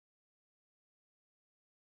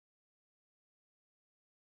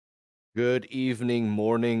Good evening,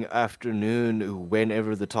 morning, afternoon,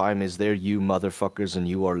 whenever the time is there, you motherfuckers, and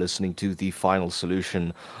you are listening to The Final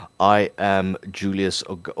Solution. I am Gaius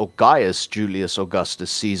Julius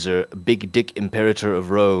Augustus Caesar, Big Dick Imperator of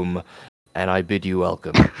Rome, and I bid you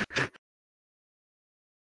welcome.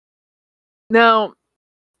 Now,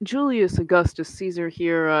 Julius Augustus Caesar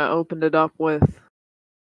here opened it up with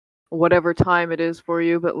whatever time it is for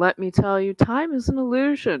you, but let me tell you, time is an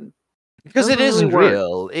illusion. Because it Doesn't really isn't work.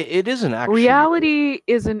 real. It isn't actually real. Reality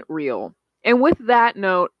isn't real. And with that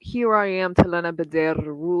note, here I am, Telena Beder,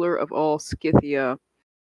 ruler of all Scythia,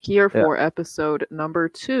 here Yeah. for episode number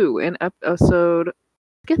 2. In episode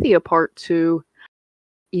Scythia Part 2,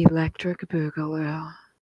 Electric Boogaloo.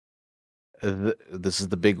 This is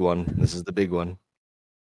the big one. This is the big one.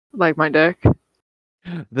 Like my deck.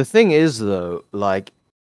 The thing is, though, like,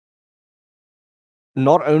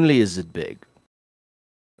 not only is it big,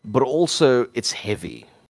 but also it's heavy.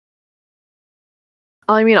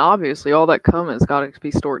 I mean, obviously, all that cum has got to be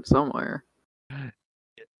stored somewhere.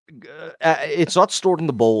 It's not stored in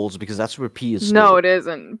the bowls because that's where pee is No, stored. it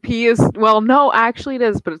isn't. P is no, actually it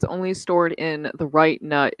is, but it's only stored in the right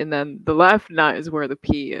nut, and then the left nut is where the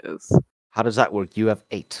P is. How does that work? You have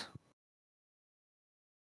 8.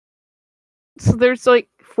 So there's like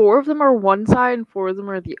 4 of them are one side and 4 of them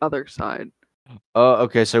are the other side. Oh,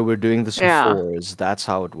 okay, so we're doing this for Yeah. 4s. That's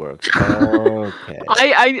how it works. Okay.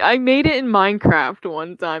 I made it in Minecraft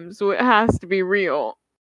one time, so it has to be real.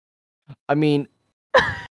 I mean,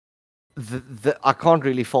 I can't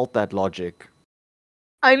really fault that logic.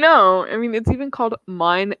 I know. I mean, it's even called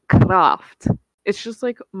Minecraft. It's just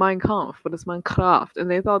like Mein Kampf, but it's Minecraft, and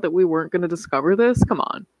they thought that we weren't going to discover this. Come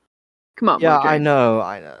on, Yeah, I Mojang.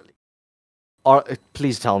 know.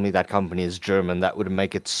 Please tell me that company is German. That would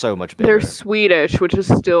make it so much They're better. Swedish, which is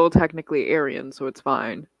still technically Aryan, so it's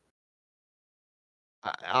fine.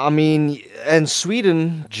 I mean, and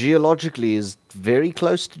Sweden geologically is very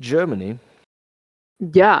close to Germany.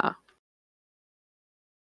 Yeah.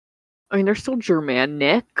 I mean, they're still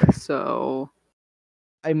Germanic, so.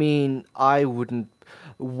 I mean, I wouldn't.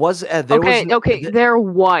 There was Okay, they're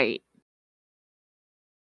white.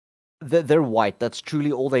 They're white. That's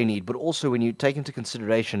truly all they need. But also, when you take into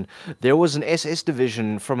consideration, there was an SS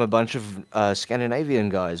division from a bunch of Scandinavian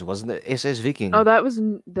guys, wasn't it? SS Viking. Oh, that was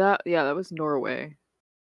that was Norway.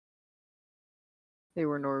 They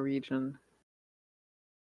were Norwegian.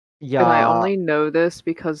 And I Yeah. only know this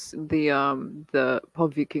because the På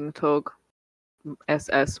Vikingtog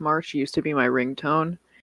SS march used to be my ringtone,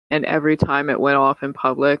 and every time it went off in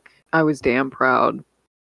public, I was damn proud.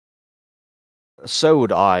 So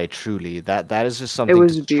would I. Truly, that is just It something to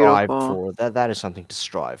was strive beautiful. for. That is something to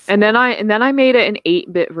strive for. And then I made it an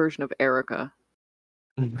 8-bit version of Erica.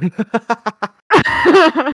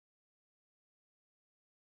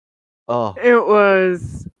 Oh, It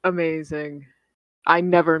was amazing. I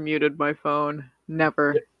never muted my phone.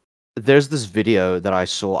 Never. there's this video that I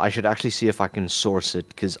saw. I should actually see if I can source it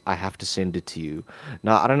because I have to send it to you.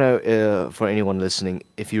 Now, I don't know for anyone listening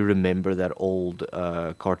if you remember that old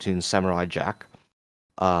cartoon Samurai Jack.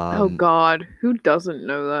 Oh Um, god, who doesn't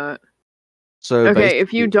know that? so Okay,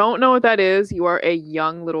 if you basically, don't know what that is, you are a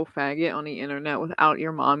young little faggot on the internet without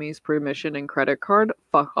your mommy's permission and credit card.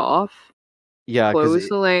 Fuck off. yeah, because Close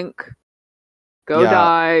the link. Go yeah,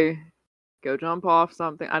 die. Go jump off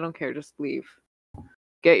something. I don't care, just leave.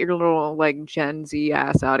 Get your little like Gen Z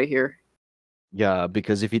ass out of here. yeah,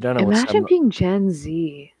 because if you don't know what Imagine samurai, being Gen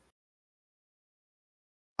Z.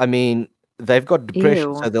 I mean, they've got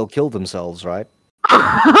depression, so Ew. they'll kill themselves, right?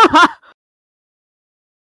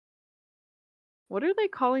 What are they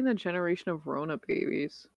calling the generation of Rona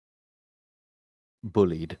babies?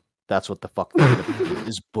 Bullied. That's what the fuck they're gonna be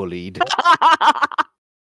is bullied.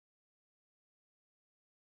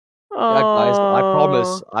 Yeah, guys,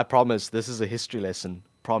 Oh. I promise, this is a history lesson.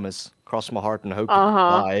 Promise. Cross my heart and hope to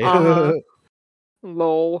Uh-huh. die.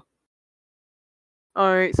 Lol.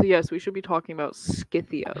 Alright, so yes, we should be talking about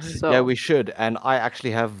Scythia. Yeah, So, we should. And I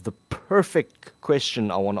actually have the perfect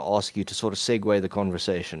question I want to ask you to sort of segue the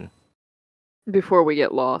conversation. before we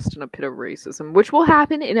get lost in a pit of racism, which will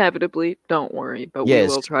happen inevitably, don't worry, but we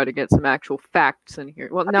Yes. will try to get some actual facts in here.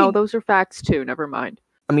 Well, I no, mean, those are facts too, never mind.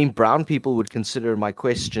 brown people would consider my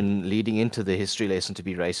question leading into the history lesson to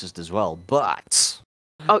be racist as well, but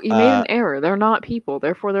Oh, you made uh, an error. They're not people,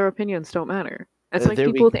 therefore their opinions don't matter. It's like there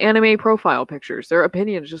people we with anime profile pictures. Their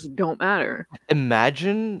opinions just don't matter.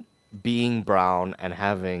 imagine being brown and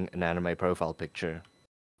having an anime profile picture.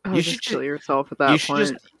 Oh, You should just ju- kill yourself at you that should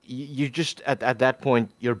just point. you just at that point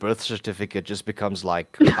your birth certificate just becomes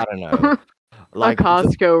like I don't know, A like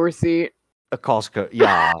Costco receipt. a Costco.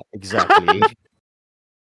 Yeah, exactly.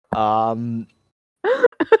 Um,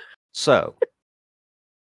 so,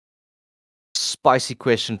 spicy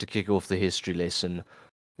question to kick off the history lesson.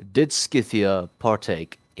 Did Scythia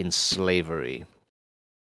partake in slavery?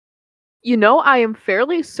 You know, I am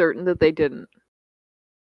fairly certain that they didn't.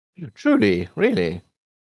 Truly, really.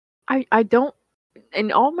 I don't.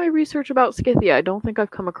 In all my research about Scythia, I don't think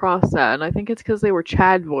I've come across that, and I think it's because they were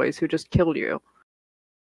Chad boys who just killed you.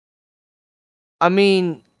 I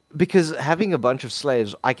mean, because having a bunch of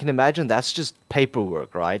slaves, I can imagine that's just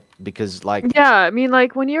paperwork, right? Because, like, Yeah, I mean,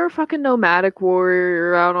 like when you're a fucking nomadic warrior,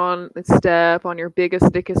 you're out on the steppe on your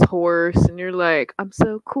biggest, thickest horse, and you're like, "I'm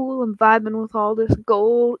so cool, I'm vibing with all this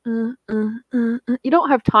gold." You don't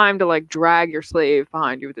have time to like drag your slave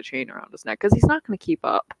behind you with a chain around his neck because he's not going to keep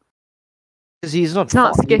up. because he's not He's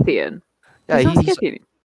not fought. Scythian. Yeah, He's not Scythian.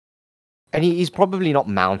 he's probably not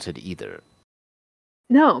mounted either.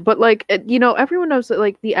 No, but like you know, everyone knows that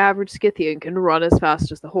like the average Scythian can run as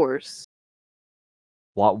fast as the horse.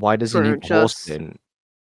 Why does he For need the horse just then?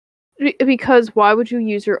 because why would you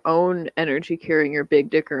use your own energy carrying your big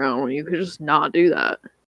dick around when you could just not do that?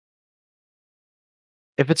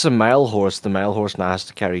 If it's a male horse, the male horse now has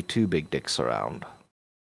to carry two big dicks around.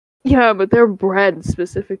 Yeah, but they're bred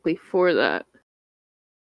specifically for that.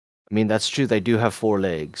 I mean, that's true. They do have four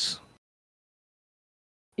legs.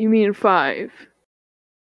 You mean five?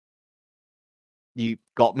 You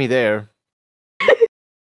got me there.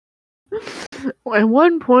 And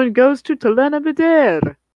 1 point goes to Telena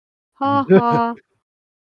Bader. Ha ha.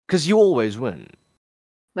 Because you always win.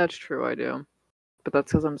 That's true, I do. But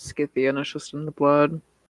that's because I'm Scythian, it's just in the blood.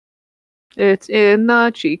 It's in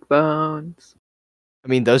the cheekbones. I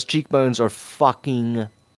mean, those cheekbones are fucking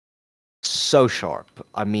so sharp.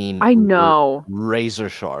 I mean, I know. razor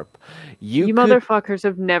sharp. You You could, motherfuckers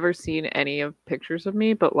have never seen any of pictures of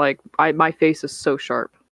me, but like my face is so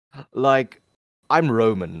sharp. like, I'm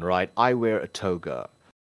Roman, right? I wear a toga.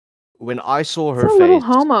 When I saw It's her a little face,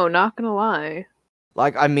 homo, not gonna lie.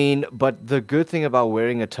 like, I mean, but the good thing about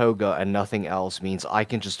wearing a toga and nothing else means I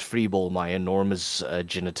can just freeball my enormous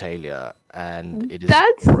genitalia, and it is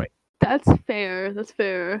That's great. that's fair. That's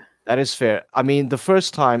fair. That is fair. I mean, the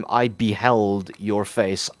first time I beheld your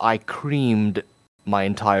face, I creamed my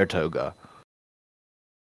entire toga.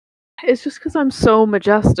 It's just because I'm so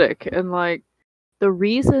majestic, and like the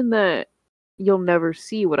reason that you'll never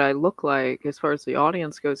see what I look like as far as the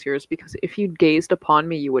audience goes here is because if you gazed upon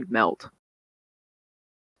me, you would melt.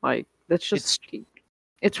 Like that's It's just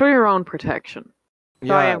it's for your own protection.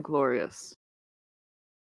 So I yeah, am glorious.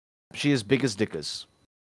 she is big as dickus.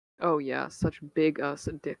 Oh yeah, such big us,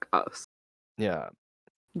 dick us, Yeah,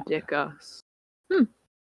 dick us. Hmm.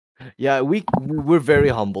 yeah. We're very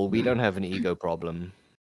humble. We don't have an ego problem.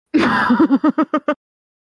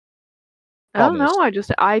 I don't Promise.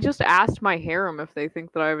 know. I just asked my harem if they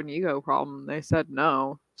think that I have an ego problem. They said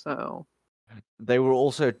no. So They were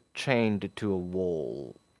also chained to a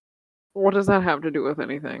wall. what does that have to do with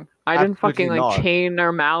anything? I didn't fucking Absolutely like not. chain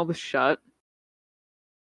their mouths shut.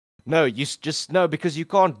 No, just no, because you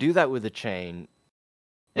can't do that with a chain.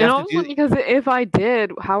 You And have to also do. because if I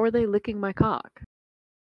did, how are they licking my cock?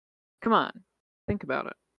 Come on, think about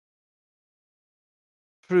it.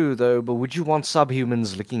 True though, but would you want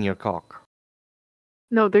subhumans licking your cock?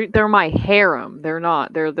 No, they're my harem. They're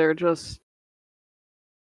not. They're just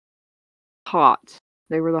hot.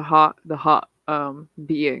 They were the hot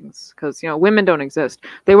beings because you know women don't exist.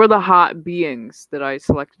 They were the hot beings that I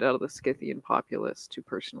selected out of the Scythian populace to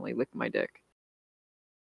personally lick my dick.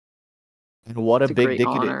 And what a It's a big great dick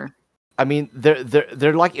it is. honor. I mean,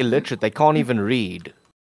 they're like illiterate. They can't even read.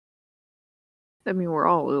 I mean, we're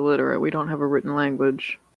all illiterate. We don't have a written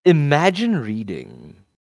language. Imagine reading.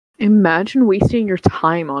 Imagine wasting your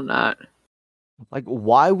time on that. Like,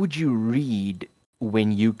 why would you read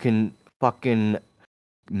when you can fucking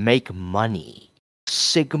make money?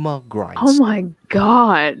 Sigma Oh grinds. my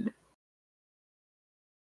god.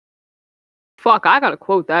 Fuck, I gotta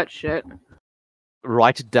quote that shit.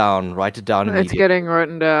 Write it down. Write it down It's immediately. getting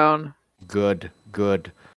written down. Good,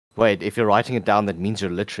 good. Wait, if you're writing it down, that means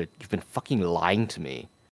you're literate. You've been fucking lying to me.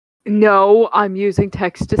 No, I'm using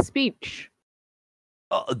text to speech.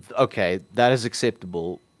 Okay, that is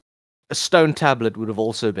acceptable. A stone tablet would have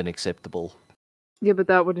also been acceptable. Yeah, but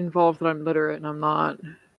that would involve that I'm literate and I'm not.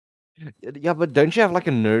 Yeah, but don't you have like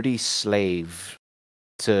a nerdy slave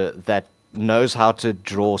to that knows how to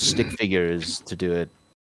draw stick figures to do it?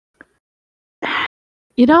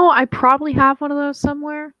 You know, I probably have one of those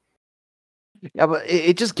somewhere. Yeah, but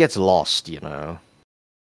it just gets lost, you know.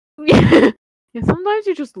 Yeah, sometimes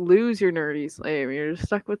you just lose your nerdy slave. You're just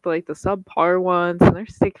stuck with like the subpar ones, and their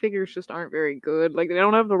stick figures just aren't very good. Like they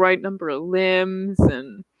don't have the right number of limbs,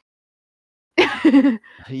 and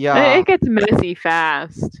Yeah, It gets messy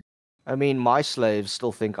fast. I mean, my slaves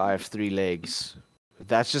still think I have 3 legs.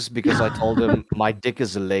 That's just because I told them my dick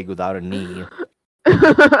is a leg without a knee.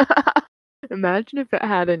 Imagine if it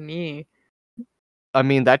had a knee. I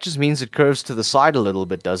mean, that just means it curves to the side a little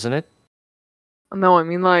bit, doesn't it? No, I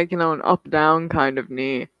mean like, an up down kind of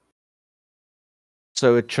knee.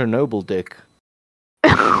 So a Chernobyl dick.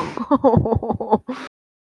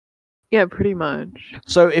 Yeah, pretty much.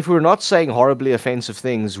 So if we're not saying horribly offensive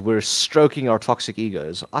things, we're stroking our toxic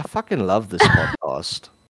egos. I fucking love this podcast.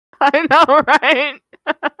 I know, right?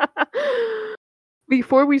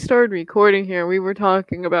 Before we started recording here, we were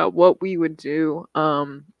talking about what we would do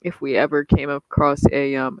if we ever came across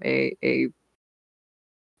a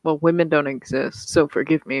well, women don't exist, so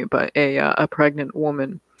forgive me, but a pregnant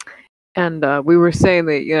woman. And we were saying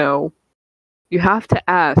that, you have to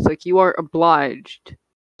ask, like you are obliged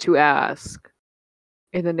to ask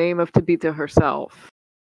in the name of Tabitha herself.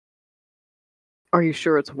 Are you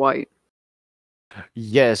sure it's white?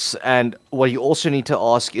 Yes, and what you also need to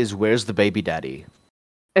ask is where's the baby daddy?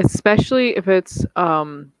 Especially if it's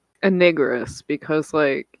a negress, because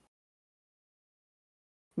like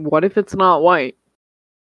what if it's not white?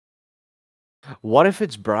 What if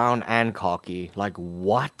it's brown and cocky? Like,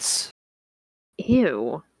 what?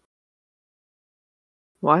 Ew.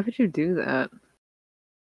 Why would you do that?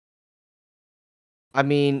 I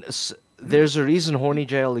mean, there's a reason horny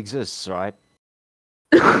jail exists, right?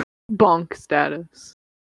 Bonk status.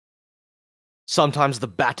 Sometimes the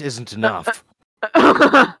bat isn't enough.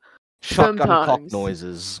 Shotgun cock Sometimes.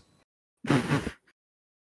 noises.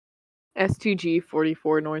 STG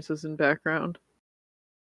 44 noises in background.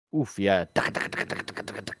 Oof, yeah.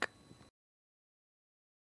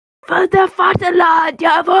 Für der Vaterland,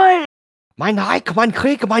 jawohl! Mein Reich, mein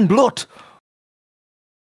Krieg, mein Blut!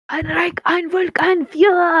 Ein Reich, ein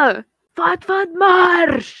Vulkanführer! Fort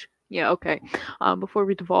Marsch! Yeah, okay. Before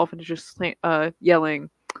we devolve into just yelling.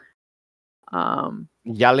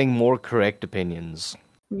 Yelling more correct opinions.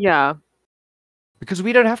 Yeah. Because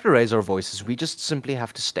we don't have to raise our voices, we just simply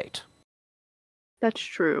have to state. That's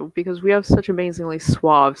true, because we have such amazingly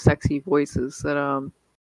suave, sexy voices that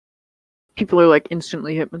people are like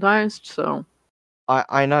instantly hypnotized, so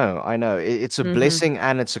I know. It's a Mhm. blessing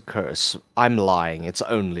and it's a curse. I'm lying. It's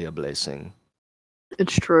only a blessing.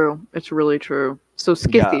 It's true. It's really true. So Yeah.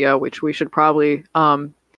 Skythia, which we should probably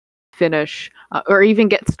finish or even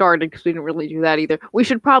get started because we didn't really do that either. We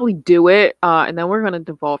should probably do it, and then we're gonna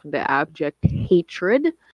devolve into abject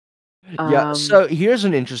hatred. Yeah, so here's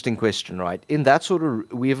an interesting question, right? In that sort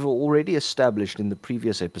of, we've already established in the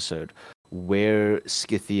previous episode where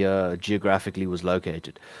Scythia geographically was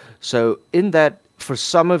located. So, in that, for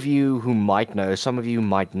some of you who might know, some of you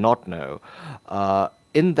might not know,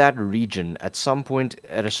 in that region, at some point,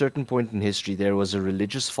 at a certain point in history, there was a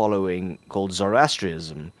religious following called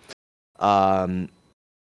Zoroastrianism.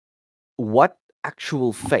 What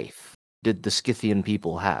actual faith did the Scythian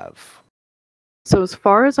people have? So as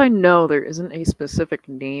far as I know, there isn't a specific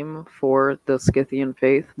name for the Scythian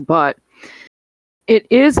faith, but it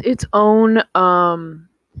is its own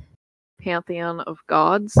pantheon of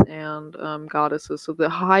gods and goddesses. So the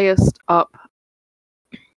highest up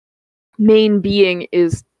main being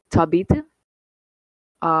is Tabit,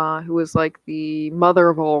 who is like the mother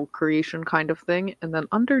of all creation kind of thing. And then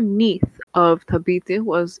underneath of Tabit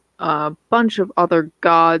was a bunch of other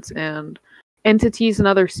gods and entities and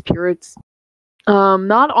other spirits,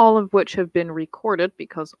 not all of which have been recorded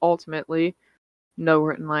because ultimately no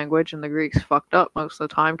written language and the Greeks fucked up most of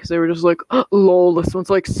the time because they were just like, lol, this one's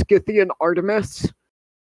like Scythian Artemis.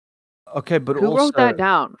 Okay, but Who wrote that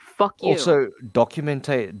down? Fuck you. Also,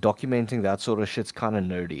 documenting that sort of shit's kind of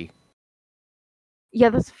nerdy. Yeah,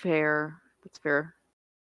 that's fair. That's fair.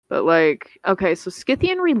 But like, okay, so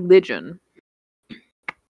Scythian religion.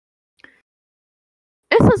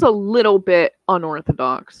 This is a little bit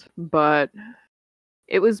unorthodox, but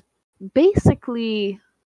it was basically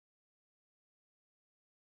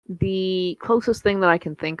the closest thing that I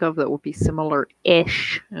can think of that would be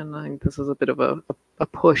similar-ish, and I think this is a bit of a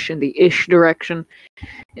push in the ish direction,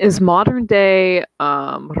 is modern-day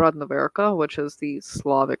Radnoverka, which is the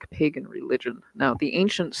Slavic pagan religion. Now, the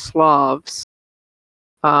ancient Slavs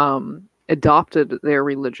adopted their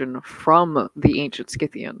religion from the ancient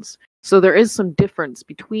Scythians. So there is some difference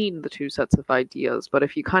between the two sets of ideas, but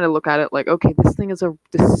if you kind of look at it like, okay, this thing is a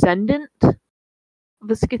descendant of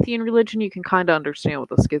the Scythian religion, you can kind of understand what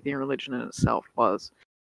the Scythian religion in itself was.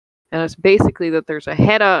 And it's basically that there's a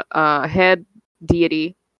head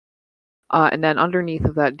deity, And then underneath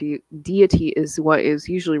of that deity is what is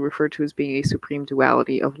usually referred to as being a supreme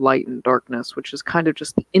duality of light and darkness, which is kind of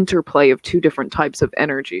just the interplay of two different types of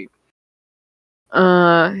energy.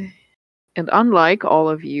 And unlike all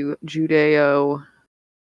of you Judeo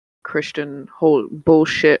Christian whole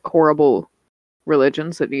bullshit horrible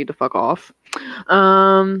religions that need to fuck off,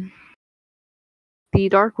 the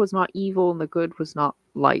dark was not evil and the good was not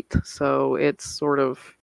light. So it's sort of,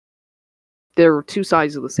 they're two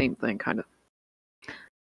sides of the same thing, kind of.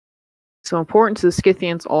 So important to the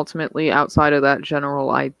Scythians ultimately, outside of that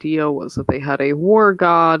general idea, was that they had a war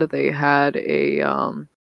god, they had a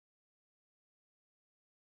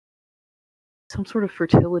some sort of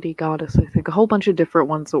fertility goddess, I think, a whole bunch of different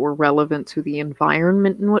ones that were relevant to the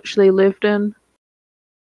environment in which they lived in.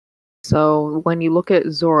 So when you look at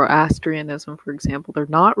Zoroastrianism, for example, they're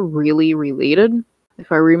not really related.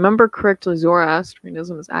 If I remember correctly,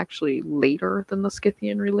 Zoroastrianism is actually later than the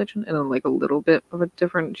Scythian religion, and then like a little bit of a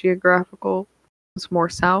different geographical. It's more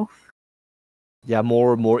south. Yeah,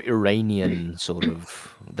 more Iranian sort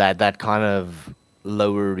of that kind of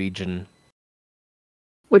lower region.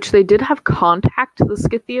 Which they did have contact to the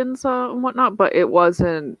Scythians and whatnot, but it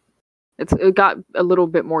wasn't. It got a little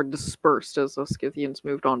bit more dispersed as the Scythians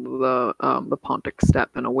moved on to the Pontic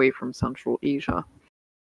steppe and away from Central Asia.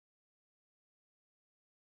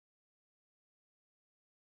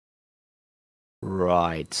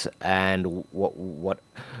 Right. And what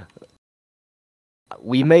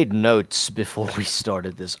we made notes before we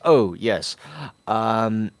started this. Oh, yes.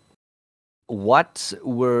 What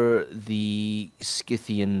were the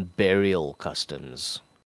Scythian burial customs?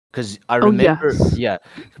 Because I Oh remember, yes, yeah,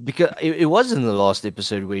 because it was in the last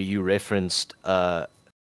episode where you referenced a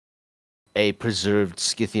preserved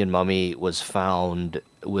Scythian mummy was found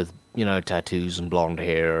with, tattoos and blonde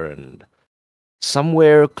hair and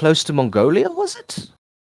somewhere close to Mongolia, was it?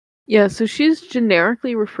 yeah. So she's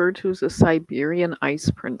generically referred to as a Siberian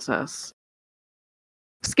ice princess.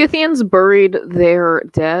 Scythians buried their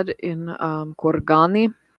dead in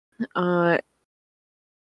Gorgani. Uh,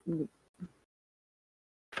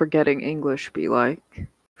 Forgetting English, be like,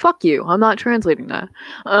 fuck you. I'm not translating that.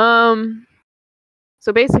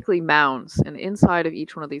 So basically mounds, and inside of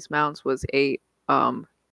each one of these mounds was a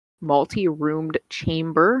multi-roomed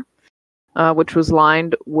chamber, which was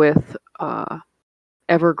lined with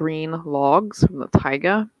evergreen logs from the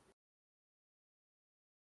taiga.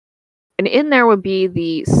 And in there would be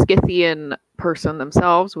the Scythian person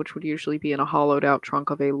themselves, which would usually be in a hollowed out trunk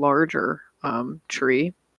of a larger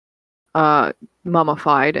tree,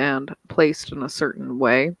 mummified and placed in a certain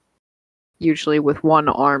way, usually with one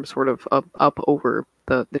arm sort of up over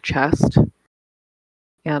the chest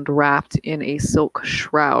and wrapped in a silk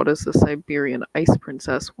shroud, as the Siberian ice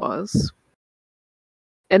princess was.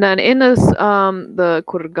 And then in this, the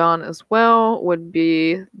kurgan as well would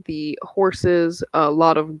be the horses, a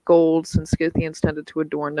lot of gold, since Scythians tended to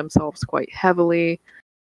adorn themselves quite heavily,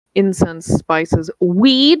 incense, spices,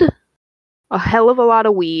 weed, a hell of a lot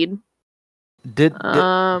of weed. Did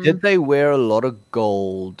they wear a lot of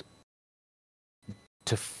gold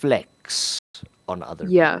to flex on other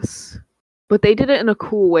people? Yes, but they did it in a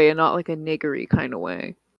cool way and not like a niggery kind of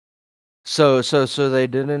way. So they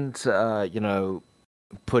didn't,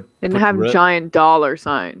 put Didn't put have ri- giant dollar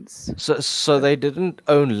signs. so they didn't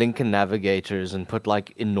own Lincoln Navigators and put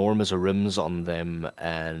like enormous rims on them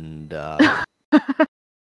and I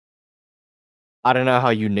don't know how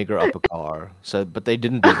you nigger up a car. So but they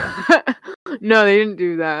didn't do that. No, they didn't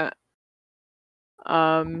do that.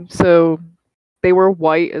 So they were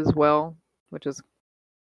white as well, which is,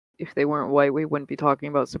 if they weren't white, we wouldn't be talking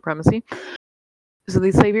about supremacy. So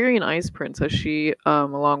the Siberian Ice Princess, she,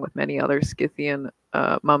 along with many other Scythian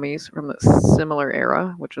mummies from the similar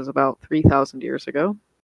era, which was about 3,000 years ago,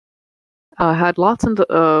 had lots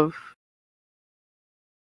of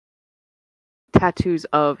tattoos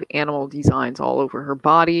of animal designs all over her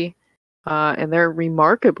body, and they're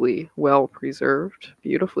remarkably well preserved,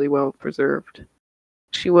 beautifully well preserved.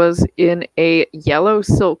 She was in a yellow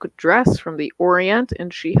silk dress from the Orient,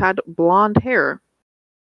 and she had blonde hair.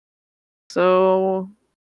 So,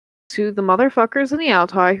 to the motherfuckers in the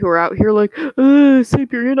Altai who are out here like,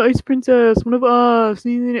 Siberian Ice Princess, one of us.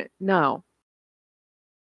 No.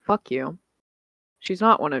 Fuck you. She's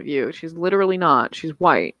not one of you. She's literally not. She's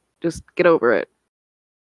white. Just get over it.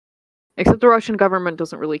 Except the Russian government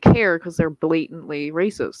doesn't really care because they're blatantly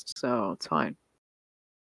racist, so it's fine.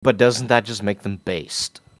 But doesn't that just make them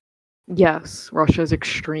based? Yes, Russia is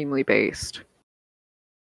extremely based.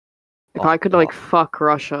 If Oh, I could, God. like, fuck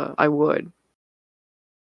Russia, I would.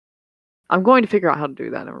 I'm going to figure out how to do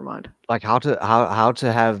that, never mind. Like how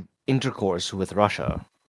to have intercourse with Russia.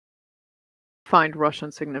 find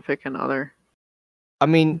Russian significant other. I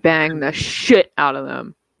mean, Bang the shit out of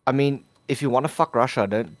them. if you want to fuck Russia,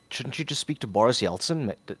 shouldn't you just speak to Boris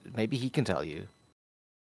Yeltsin? Maybe he can tell you.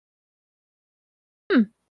 Wait,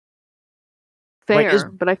 Fair,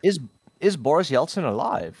 but is Boris Yeltsin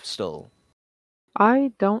alive still?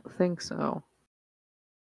 I don't think so.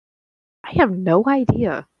 I have no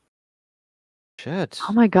idea. Shit.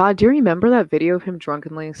 Oh my god, do you remember that video of him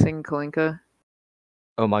drunkenly singing Kalinka?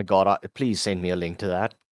 Oh my god, please send me a link to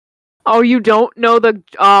that. Oh, you don't know the.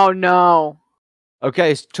 Oh no.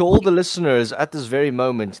 Okay, to all the listeners at this very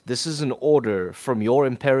moment, this is an order from your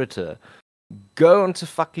imperator. Go onto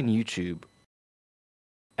fucking YouTube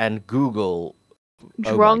and Google. Oh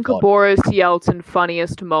my Drunk god. Boris Yeltsin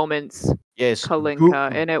funniest moments Yes,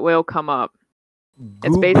 Kalinka, and it will come up.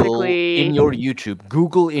 It's Google basically. in your YouTube.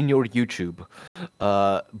 Google in your YouTube.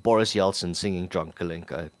 Boris Yeltsin singing Drunk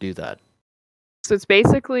Kalinka. Do that. So it's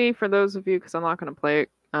basically, for those of you, because I'm not going to play it,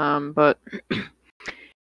 but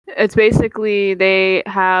it's basically they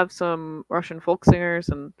have some Russian folk singers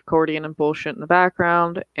and accordion and bullshit in the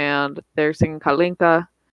background, and they're singing Kalinka.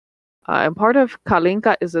 And part of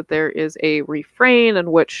Kalinka is that there is a refrain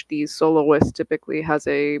in which the soloist typically has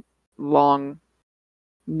a long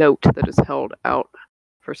note that is held out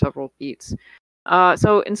for several beats.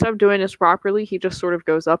 So instead of doing this properly, he just sort of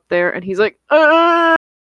goes up there and he's like, and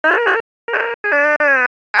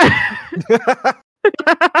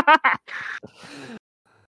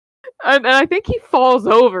I think he falls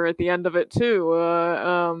over at the end of it too.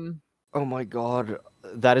 Oh my god,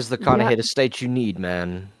 that is the kind of head of state you need,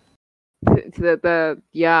 man.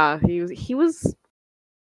 Yeah, he was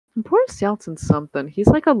Boris Yeltsin something. He's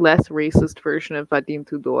like a less racist version of Vadim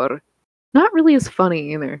Tudor. Not really as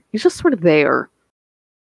funny either. He's just sort of there.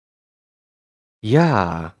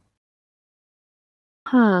 Yeah.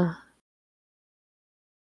 Huh.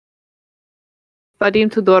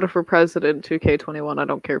 Vadim Tudor for president 2K21. I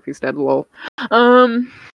don't care if he's dead, lol.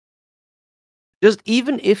 Just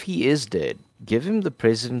even if he is dead, give him the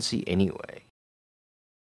presidency anyway.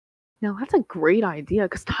 No, that's a great idea,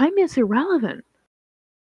 because time is irrelevant.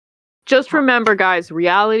 Just remember, guys,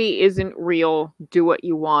 reality isn't real. Do what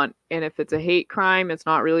you want. And if it's a hate crime, it's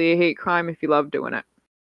not really a hate crime if you love doing it.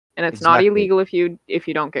 And it's not illegal if you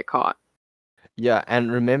don't get caught. Yeah,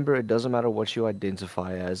 and remember, it doesn't matter what you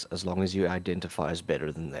identify as long as you identify as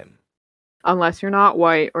better than them. Unless you're not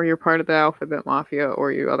white, or you're part of the alphabet mafia,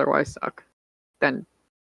 or you otherwise suck. Then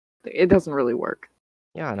it doesn't really work.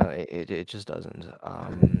 Yeah, no, it just doesn't.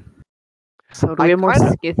 So do we have more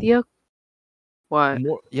Scythia? What?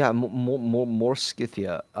 More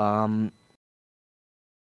Scythia.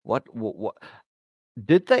 What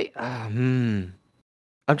did they? I'm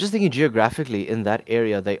just thinking geographically in that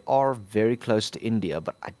area, they are very close to India,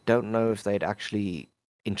 but I don't know if they'd actually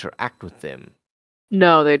interact with them.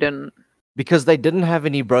 No, they didn't. Because they didn't have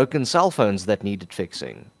any broken cell phones that needed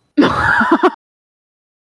fixing.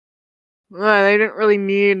 They didn't really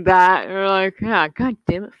need that. They're like, yeah, god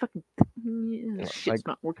damn it, fucking shit's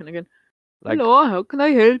not working again. Hello, how can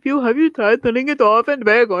I help you? Have you tried turning it off and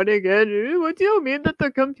back on again? What do you mean that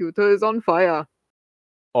the computer is on fire?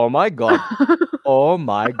 Oh my god. Oh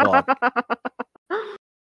my god.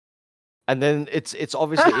 And then it's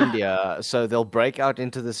obviously India, so they'll break out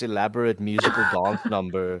into this elaborate musical dance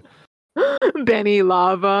number. Benny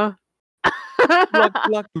Lava. Do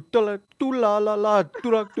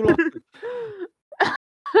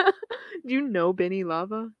you know Benny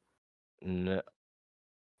Lava? No.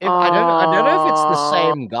 I don't know if it's the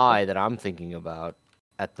same guy that I'm thinking about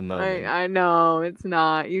at the moment. I know it's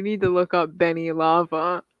not. You need to look up Benny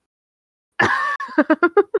Lava.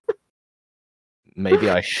 Maybe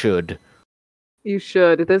I should. You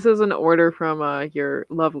should. This is an order from your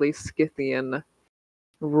lovely Scythian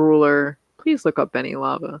ruler. Please look up Benny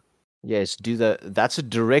Lava. Yes, that's a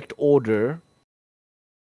direct order.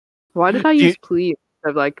 Why did I use please instead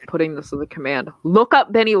of like putting this as a command? Look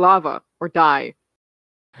up Benny Lava or die.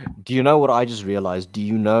 Do you know what I just realized? Do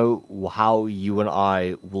you know how you and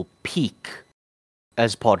I will peak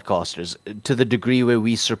as podcasters to the degree where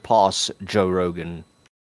we surpass Joe Rogan?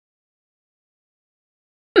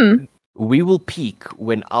 We will peak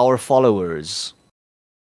when our followers,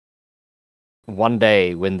 one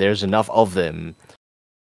day when there's enough of them,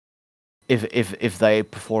 if they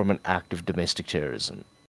perform an act of domestic terrorism,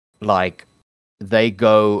 like they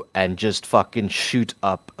go and just fucking shoot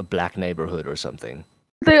up a black neighborhood or something.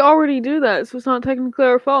 They already do that, so it's not technically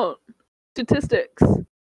our fault. Statistics.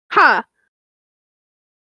 Ha!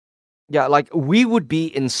 Yeah, like we would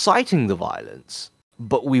be inciting the violence,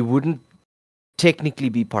 but we wouldn't technically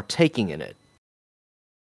be partaking in it.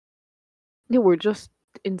 Yeah, we're just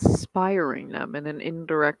inspiring them in an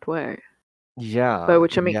indirect way. By Yeah,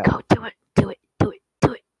 which I mean, yeah. go do it, do it, do it,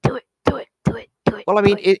 do it, do it, do it, do it, do it, Well, I do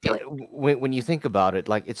mean, it, do it. when you think about it,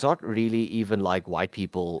 like it's not really even like white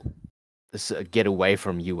people get away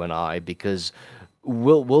from you and I because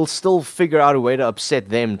we'll still figure out a way to upset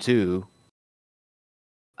them too.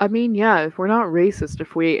 I mean, yeah, if we're not racist,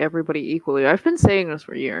 if we hate everybody equally, I've been saying this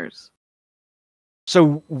for years.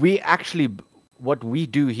 So we actually, what we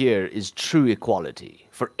do here is true equality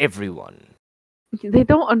for everyone. They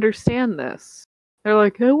don't understand this. They're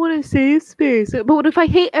like, I want a safe space. But what if I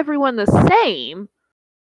hate everyone the same?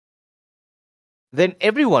 Then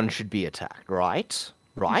everyone should be attacked, right?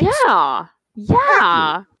 Right? Yeah. Exactly.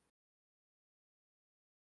 Yeah.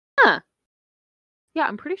 Huh. Yeah,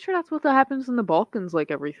 I'm pretty sure that's what that happens in the Balkans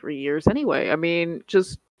like every 3 years anyway. I mean,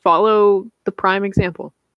 just follow the prime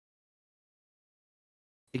example.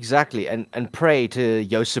 Exactly. And pray to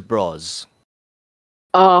Josip Broz.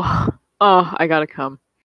 Oh, I gotta come.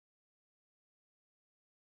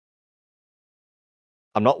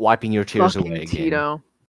 I'm not wiping your tears away Fucking again. Tito.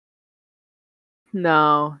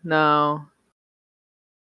 No, no.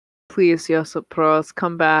 Please, Josip Pros,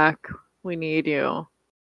 come back. We need you.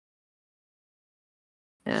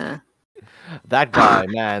 Yeah. That guy,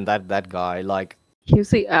 man, that guy, like He was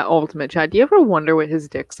the ultimate Chad. Do you ever wonder what his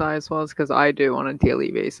dick size was? Because I do on a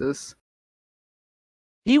daily basis.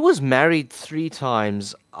 he was married 3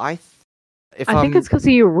 times. If I think I'm, it's because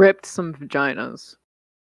he ripped some vaginas.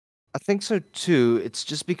 I think so too. It's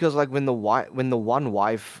just because like when the one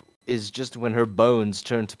wife is just when her bones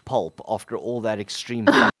turn to pulp after all that extreme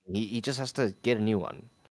fucking, he just has to get a new one.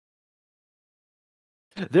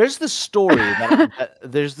 There's the story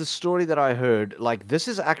there's the story that I heard. Like this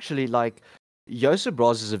is actually like Josip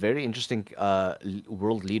Broz is a very interesting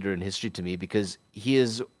world leader in history to me because he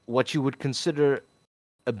is what you would consider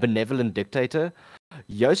a benevolent dictator.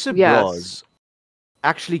 Josip Yes. Broz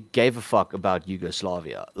actually gave a fuck about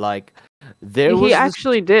Yugoslavia. Like there He was this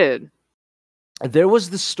actually did. there was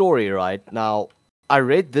this story, right? Now I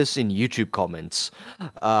read this in YouTube comments.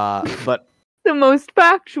 But The most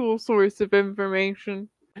factual source of information.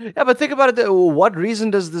 yeah, but think about it. What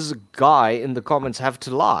reason does this guy in the comments have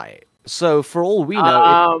to lie? So for all we know, it.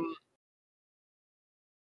 Um,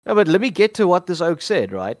 No, but let me get to what this oak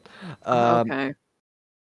said. Right, um, okay.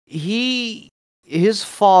 he his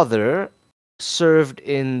father served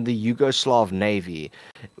in the Yugoslav Navy.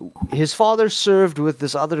 His father served with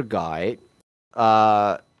this other guy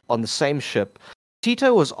uh, on the same ship.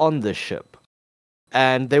 Tito was on this ship,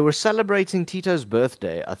 and they were celebrating Tito's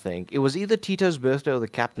birthday. I think it was either Tito's birthday or the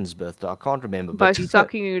captain's birthday. I can't remember. But By Tito,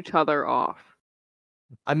 sucking each other off.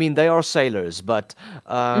 I mean, they are sailors, but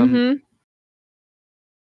Mm-hmm.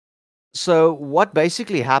 so what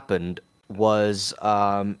basically happened was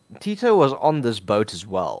Tito was on this boat as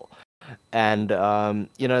well, and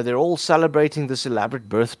they're all celebrating this elaborate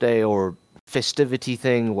birthday or festivity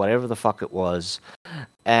thing, whatever the fuck it was,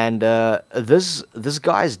 and this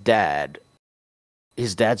guy's dad.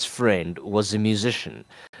 His dad's friend was a musician,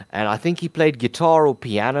 and I think he played guitar or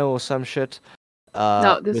piano or some shit.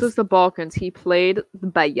 No, this is With the Balkans. He played the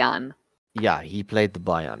bayan. Yeah, he played the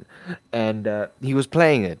bayan, and he was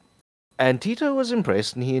playing it. And Tito was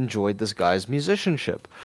impressed, and he enjoyed this guy's musicianship.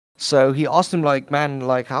 So he asked him, like, man,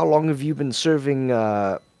 like, how long have you been serving?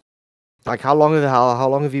 Like, how long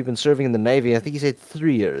have you been serving in the Navy? I think he said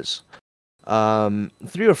 3 years,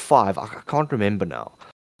 3 or 5. I can't remember now.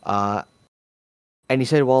 Uh, and he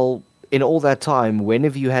said, well, in all that time, when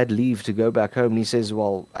have you had leave to go back home? And he says,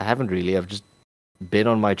 well, I haven't really. I've just been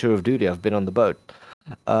on my tour of duty. I've been on the boat.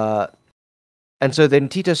 Uh, And so then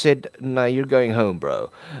Tito said, no, you're going home, bro.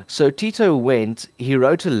 So Tito went, he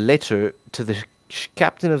wrote a letter to the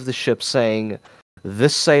captain of the ship saying,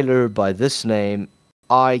 this sailor by this name,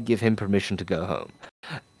 I give him permission to go home.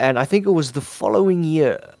 And I think it was the following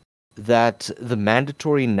year that the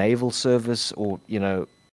mandatory naval service or,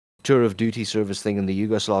 tour of duty service thing in the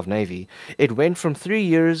Yugoslav Navy, it went from 3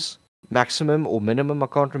 years maximum or minimum, I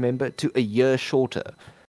can't remember, to a year shorter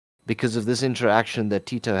because of this interaction that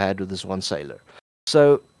Tito had with this one sailor.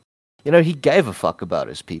 So, he gave a fuck about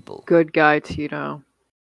his people. Good guy, Tito.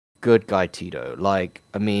 Good guy Tito. Like,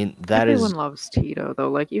 I mean, that is. Everyone loves Tito,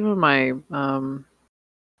 though. Like, even my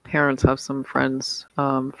parents have some friends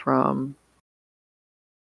from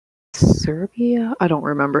Serbia. I don't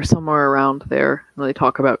remember, somewhere around there. And they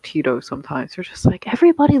talk about Tito sometimes. They're just like,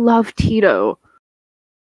 everybody loved Tito.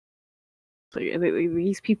 So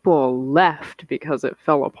these people left because it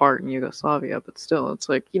fell apart in Yugoslavia, but still, it's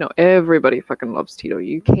like, everybody fucking loves Tito.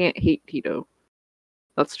 You can't hate Tito.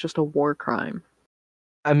 That's just a war crime.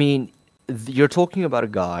 I mean, you're talking about a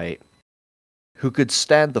guy who could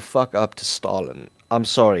stand the fuck up to Stalin. I'm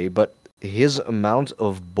sorry, but his amount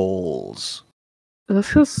of balls. That's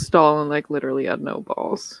because Stalin, like, literally had no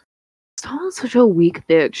balls. Stalin's such a weak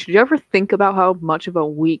bitch. Did you ever think about how much of a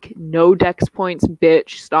weak, no dex points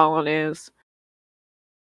bitch Stalin is?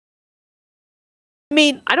 I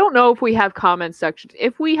mean, I don't know if we have comment sections.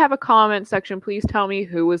 If we have a comment section, please tell me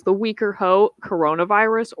who was the weaker hoe,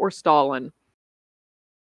 coronavirus or Stalin.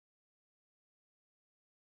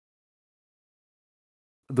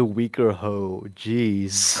 the weaker hoe.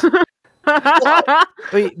 Jeez. Well,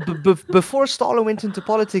 wait, before Stalin went into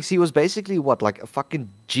politics, he was basically what, like a fucking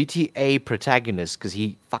GTA protagonist? Because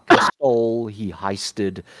he fucking stole, he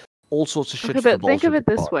heisted, all sorts of shit Okay, for the but think of Bolshevik it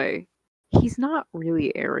this Party. way. He's not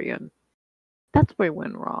really Aryan. That's where he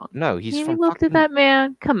went wrong. No, he's Have you from looked at fucking. that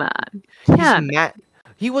man? Come on. He's Damn it. man.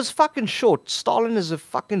 He was fucking short. Stalin is a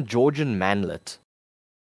fucking Georgian manlet.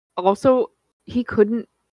 Also, he couldn't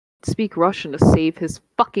speak Russian to save his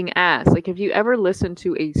fucking ass. Like, if you ever listen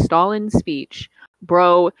to a Stalin speech,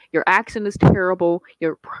 bro, your accent is terrible,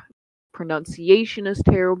 your pronunciation is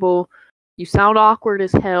terrible, you sound awkward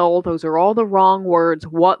as hell, those are all the wrong words.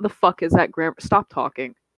 What the fuck is that grammar? Stop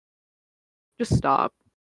talking. Just stop.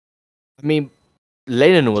 I mean,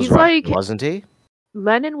 Lenin was He's Russian, like, wasn't he?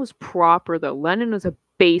 Lenin was proper though. Lenin was a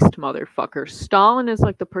based motherfucker. Stalin is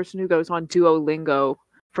like the person who goes on Duolingo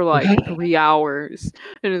for like 3 hours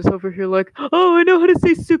and is over here like, oh, I know how to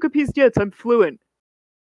say suka pizdец. I'm fluent.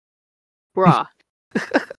 Bruh.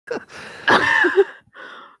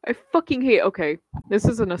 I fucking hate. Okay, this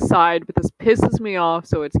is an aside, but this pisses me off,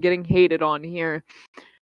 so it's getting hated on here.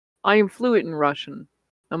 I am fluent in Russian,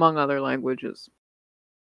 among other languages.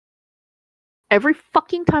 Every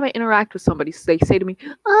fucking time I interact with somebody, they say to me,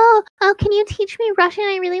 "Oh, can you teach me Russian?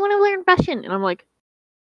 I really want to learn Russian." And I'm like,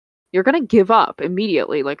 "You're gonna give up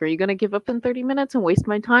immediately. Like, are you gonna give up in 30 minutes and waste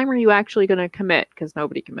my time, or are you actually gonna commit? Because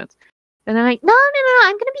nobody commits." And they're like, "No, no, no,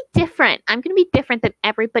 I'm gonna be different. I'm gonna be different than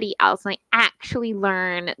everybody else, and I actually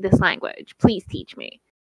learn this language. Please teach me."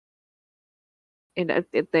 And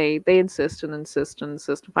they insist and insist and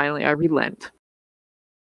insist. And finally, I relent.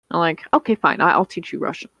 I'm like, "Okay, fine. I'll teach you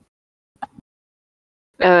Russian."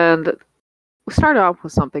 And we started off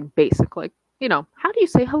with something basic, like, how do you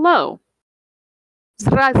say hello?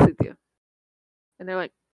 Здравствуйте. And they're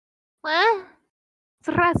like, what?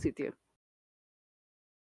 Здравствуйте.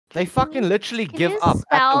 They Can fucking you literally can give you up at the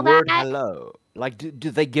spell word that? hello. Like,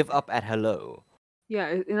 do they give up at hello? Yeah,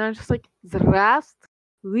 and I'm just like,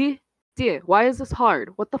 Здравствуйте. Why is this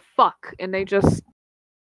hard? What the fuck? And they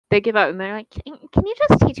give up and they're like, Can you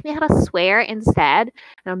just teach me how to swear instead?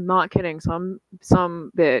 and I'm not kidding, some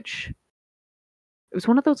bitch. It was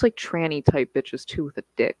one of those like tranny type bitches too with a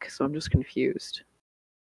dick, so I'm just confused.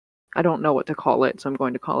 I don't know what to call it, so I'm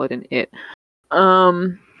going to call it an it.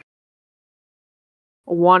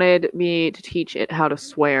 Wanted me to teach it how to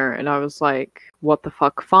swear, and I was like, what the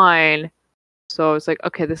fuck, fine. So I was like,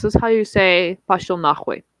 okay, this is how you say pashil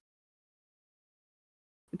nahwe.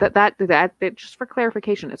 That just for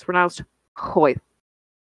clarification, it's pronounced hoy.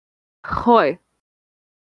 Hoy.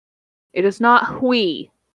 It is not hui.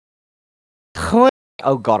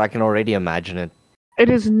 Oh god, I can already imagine it. It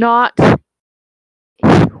is not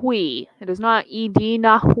hui. It is not ed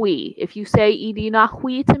nahui. If you say ed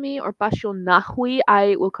nahui to me or pashil nahui,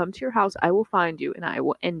 I will come to your house, I will find you, and I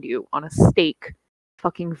will end you on a stake,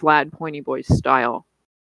 fucking Vlad Pointy Boy style.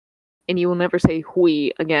 And you will never say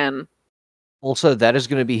hui again. Also, that is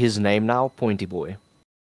going to be his name now, Pointy Boy.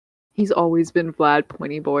 He's always been Vlad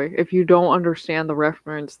Pointy Boy. If you don't understand the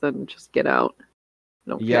reference, then just get out. I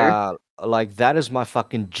don't care. Yeah, like that is my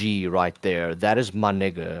fucking G right there. That is my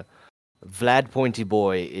nigga. Vlad Pointy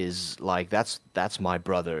Boy is like that's my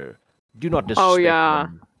brother. Do not Oh disrespect yeah.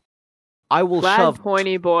 him. I will Vlad shove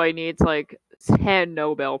Pointy Boy needs like 10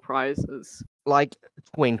 Nobel Prizes. like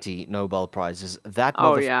 20 Nobel Prizes. That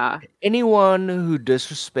Oh motherfucker. yeah. Anyone who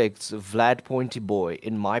disrespects Vlad Pointy Boy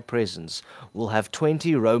in my presence will have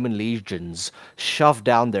 20 Roman legions shoved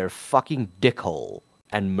down their fucking dickhole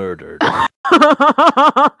and murdered.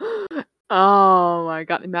 Oh my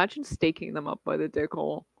god. Imagine staking them up by the dick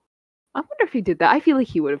hole. I wonder if he did that. I feel like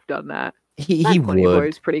he would have done that. He That Pointy Boy would.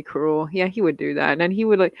 is pretty cruel. Yeah, he would do that. And then he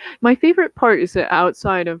would like my favorite part is that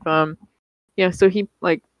outside of so he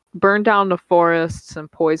like burned down the forests and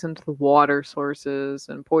poisoned the water sources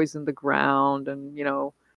and poisoned the ground and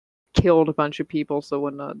killed a bunch of people so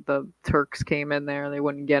when the Turks came in there they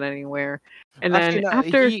wouldn't get anywhere. And Actually, then no,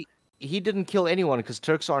 after he didn't kill anyone because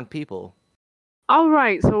Turks aren't people. all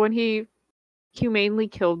right, so when he humanely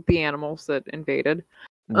killed the animals that invaded,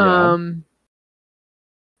 Yeah.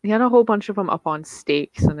 he had a whole bunch of them up on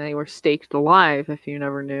stakes and they were staked alive if you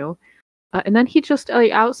never knew. And then he just,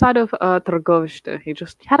 outside of Drgoviste, he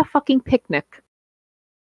just had a fucking picnic.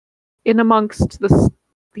 In amongst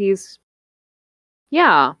these...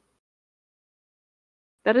 Yeah.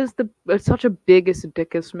 That is it's such a biggest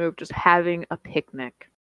dickest move, just having a picnic.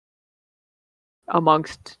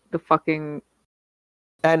 Amongst the fucking...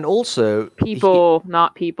 And also,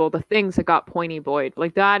 not people, the things that got pointy boyed.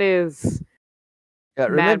 Like, that is... mad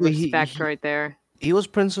remember, respect right there. he was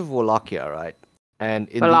Prince of Wallachia, right? And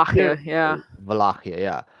in Wallachia, yeah. Wallachia,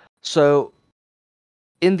 yeah. So,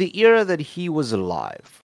 in the era that he was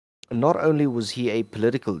alive, not only was he a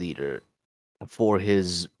political leader for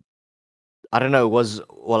his... I don't know, was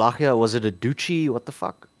Wallachia, was it a duchy? What the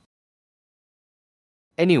fuck?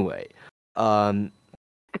 Anyway, I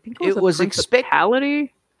think it was a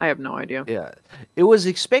principality? I have no idea. Yeah, it was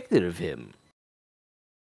expected of him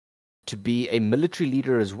to be a military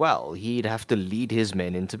leader as well. He'd have to lead his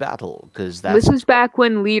men into battle, because This is back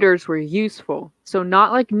when leaders were useful. So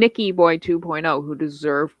not like Nicky Boy 2.0, who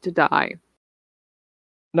deserved to die.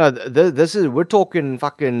 No, this is... we're talking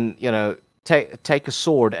fucking, take a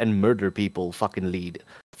sword and murder people, fucking lead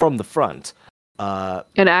from the front.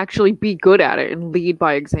 And actually be good at it and lead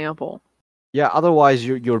by example. Yeah, otherwise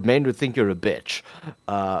your men would think you're a bitch.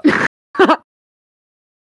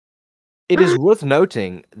 It is worth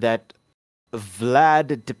noting that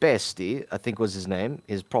Vlad Tepesti, I think was his name,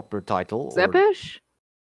 his proper title. Zepish?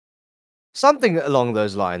 Something along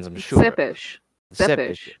those lines, I'm sure. Zepish.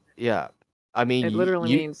 Zepish. Yeah. I mean, it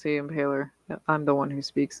literally means the impaler. I'm the one who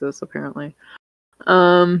speaks this, apparently.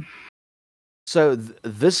 So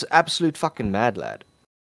this absolute fucking mad lad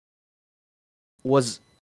was,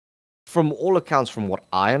 from all accounts, from what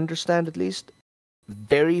I understand at least,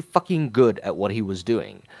 very fucking good at what he was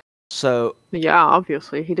doing. So yeah,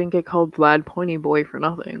 obviously he didn't get called Vlad Pointy Boy for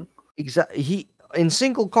nothing. Exactly. In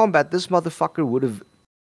single combat, this motherfucker would have...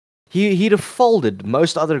 he'd have folded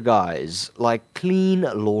most other guys like clean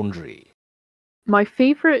laundry. My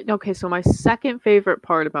second favorite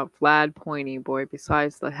part about Vlad Pointy Boy,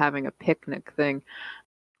 besides the having a picnic thing...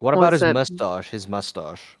 What about his mustache? His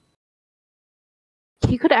mustache.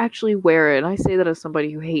 He could actually wear it, and I say that as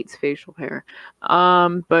somebody who hates facial hair.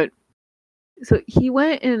 But... So he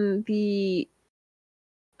went in the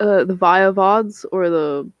Voyevods, or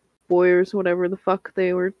the Boyers, whatever the fuck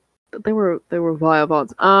they were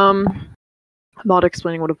Voyevods. I'm not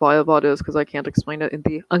explaining what a Voyevod is because I can't explain it in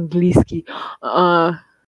the Angliski.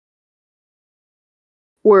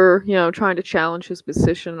 Were, trying to challenge his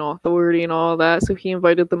position and authority and all that, so he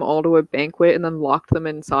invited them all to a banquet and then locked them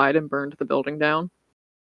inside and burned the building down.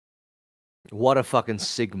 What a fucking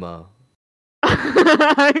Sigma.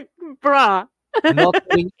 Bruh. Not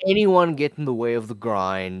letting anyone get in the way of the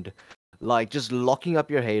grind. Like, just locking up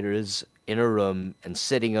your haters in a room and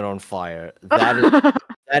setting it on fire.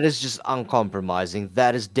 That is just uncompromising.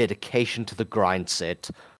 That is dedication to the grind set.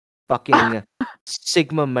 Fucking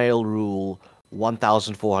Sigma male rule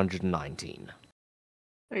 1419.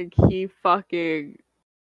 Like, he fucking...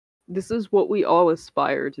 This is what we all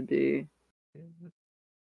aspire to be.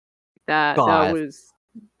 That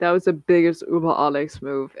was the biggest Uber Alex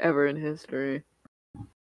move ever in history.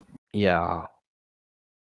 Yeah.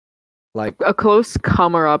 Like, a close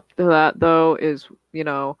comer up to that, though, is,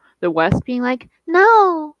 the West being like,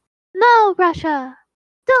 No, Russia,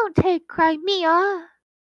 don't take Crimea.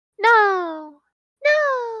 No.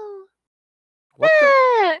 what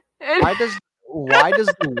the... Why does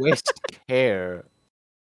the West care?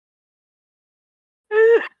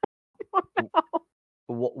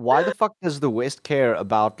 Why the fuck does the West care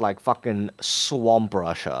about, like, fucking swamp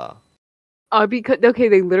Russia? Because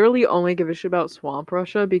they literally only give a shit about swamp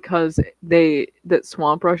Russia because that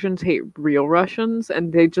swamp Russians hate real Russians,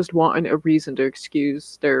 and they just want a reason to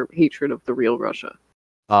excuse their hatred of the real Russia.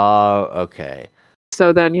 Oh, okay.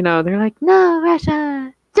 So then, they're like, no,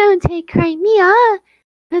 Russia, don't take Crimea.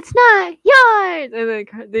 It's not yours. And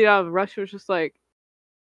then, Russia was just like,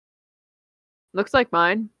 looks like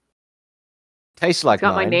mine. Tastes like mine.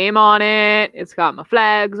 It's got my name on it. It's got my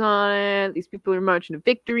flags on it. These people are marching to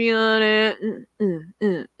victory on it.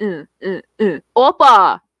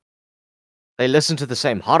 Opa! They listen to the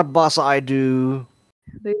same Harbas I do.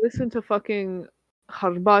 They listen to fucking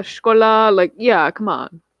Harbashkola. Like, yeah, come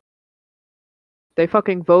on. They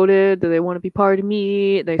fucking voted that they want to be part of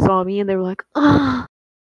me. They saw me and they were like, oh.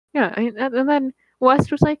 Yeah, and then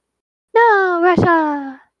West was like, no,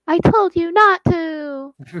 Russia, I told you not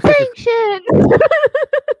to. Sanctions.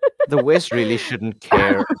 The West really shouldn't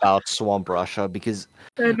care about swamp Russia because...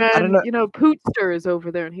 And then, I don't know. Pootster is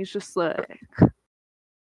over there and he's just like,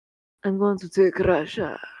 I'm going to take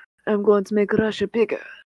Russia. I'm going to make Russia bigger.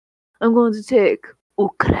 I'm going to take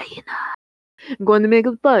Ukraine. I'm going to make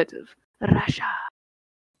a part of Russia.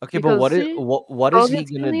 Okay, but Because see, what is he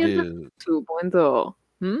Soviets gonna in the Internet do? 2.0.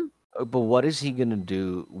 Hmm? But what is he gonna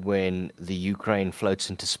do when the Ukraine floats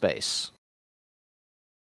into space?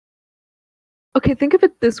 Okay, think of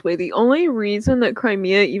it this way. The only reason that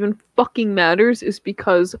Crimea even fucking matters is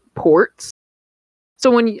because ports. So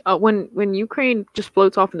when Ukraine just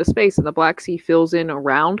floats off into space and the Black Sea fills in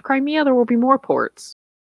around Crimea, there will be more ports.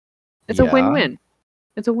 It's a Yeah. win-win.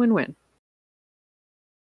 It's a win-win.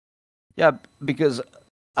 Yeah, because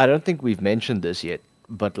I don't think we've mentioned this yet,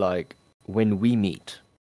 but like when we meet,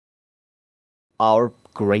 our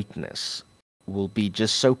greatness will be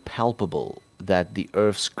just so palpable that the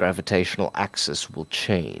Earth's gravitational axis will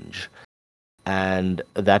change. And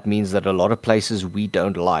that means that a lot of places we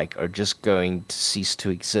don't like are just going to cease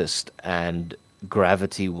to exist, and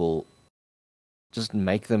gravity will just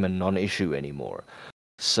make them a non-issue anymore.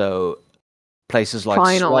 So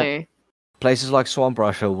Finally. places like Swamp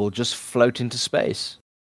Russia will just float into space.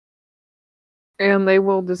 And they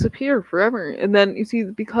will disappear forever. And then you see,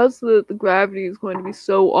 because the gravity is going to be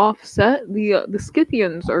so offset, the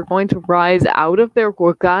Scythians are going to rise out of their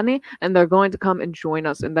Gorgani, and they're going to come and join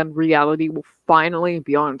us, and then reality will finally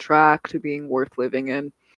be on track to being worth living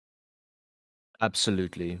in.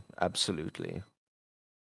 Absolutely, absolutely.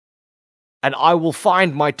 And I will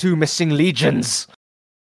find my 2 missing legions.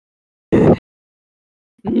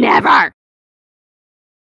 Never.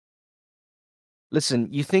 Listen,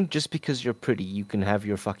 you think just because you're pretty, you can have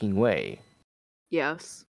your fucking way?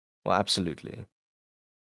 Yes. Well, absolutely.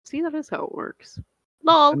 See, that is how it works. I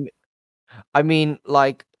Lol. mean, I mean,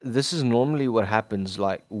 like, this is normally what happens,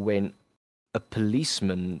 like, when a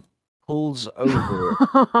policeman pulls over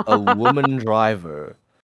a woman driver,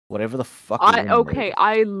 whatever the fuck a woman is.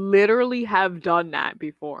 I literally have done that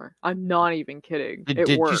before. I'm not even kidding. Did, It did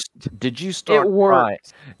you worked. did you It start crying?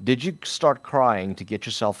 worked. Did you start crying to get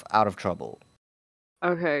yourself out of trouble?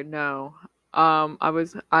 Okay, no. I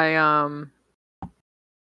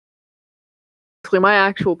actually my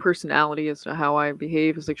actual personality as to how I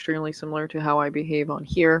behave is extremely similar to how I behave on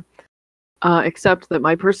here. Except that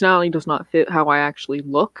my personality does not fit how I actually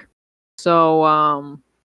look. So, I'm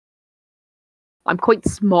quite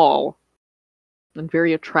small and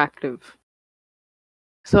very attractive.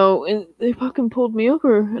 So they fucking pulled me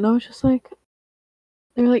over, and I was just like,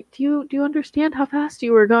 they're like, do you understand how fast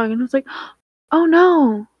you were going? And I was like, oh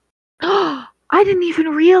no, I didn't even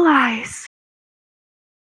realize.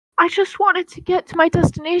 I just wanted to get to my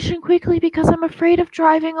destination quickly because I'm afraid of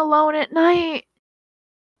driving alone at night.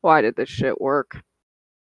 Why did this shit work?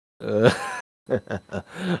 Uh,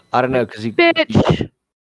 I don't know, because you. Bitch!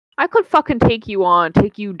 I could fucking take you on,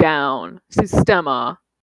 take you down. Sistema.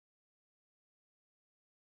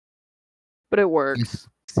 But it works.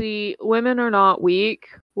 See, women are not weak.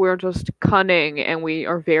 We're just cunning and we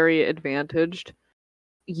are very advantaged.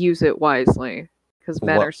 Use it wisely. Because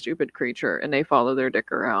men What are stupid creature and they follow their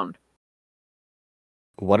dick around.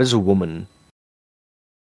 what is a woman?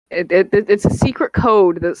 It's a secret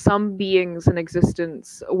code that some beings in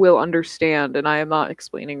existence will understand, and I am not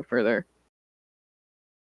explaining further.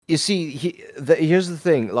 You see, here's the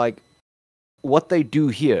thing. Like, what they do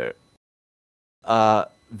here,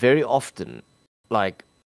 very often, like,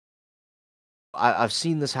 I've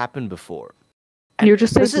seen this happen before. And You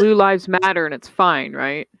just say this is, blue lives matter and it's fine,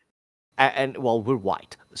 right? and well, we're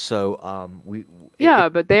white, so Yeah,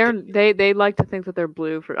 but they like to think that they're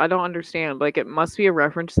blue for I don't understand. Like it must be a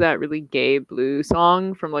reference to that really gay blue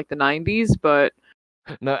song from like the 90s, but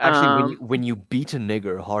no, actually, when you beat a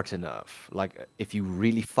nigger hard enough, like if you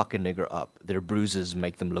really fuck a nigger up, their bruises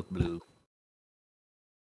make them look blue.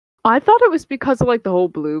 I thought it was because of like the whole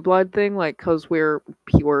blue blood thing, like cuz we're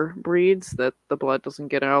pure breeds that the blood doesn't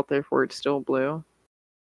get out therefore it's still blue.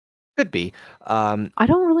 Could be. I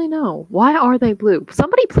don't really know. Why are they blue?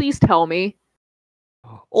 Somebody please tell me.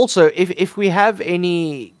 Also, if we have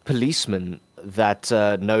any policemen that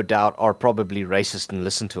no doubt are probably racist and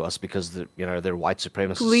listen to us because they're white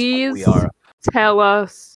supremacists like we Please are. tell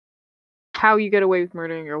us how you get away with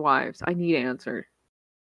murdering your wives. I need answers.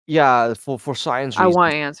 Yeah, for science I reasons.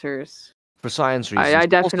 want answers. For science I reasons. Also,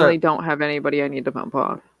 definitely don't have anybody I need to bump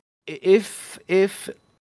off. if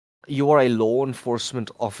you are a law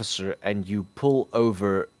enforcement officer and you pull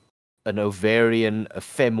over an ovarian, a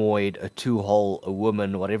femoid, a two-hole, a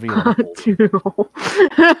woman, whatever you want to call Dude.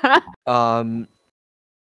 it,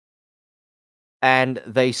 and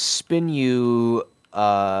they spin you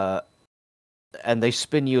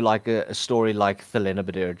like a story like Thelena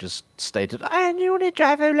Badir just stated, and you only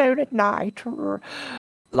drive alone at night.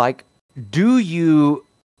 Like, do you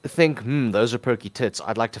think, those are perky tits,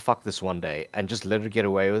 I'd like to fuck this one day, and just let her get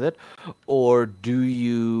away with it? Or do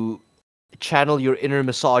you channel your inner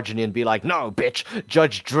misogyny and be like, no, bitch,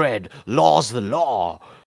 Judge Dredd, law's the law?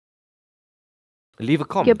 Leave a Yeah,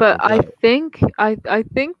 comment but down below. I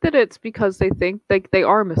think that it's because they think they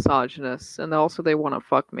are misogynists, and also they want to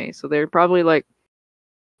fuck me. So they're probably like,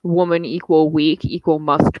 woman equal weak equal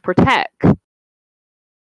must protect.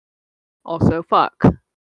 Also fuck.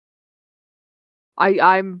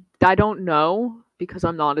 I don't know because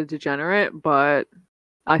I'm not a degenerate, but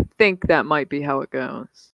I think that might be how it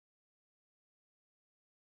goes.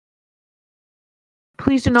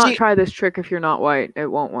 Please do not See, try this trick if you're not white. It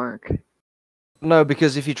won't work. no,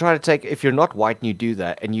 because if you try to take, if you're not white and you do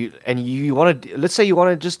that, and you want to, let's say you want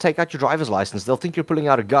to just take out your driver's license, they'll think you're pulling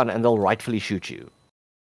out a gun and they'll rightfully shoot you.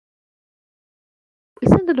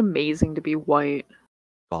 Isn't it amazing to be white?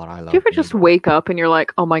 God, I Do love you ever being just white. wake up and you're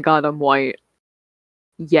like, oh my god, I'm white?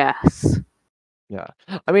 Yes. Yeah,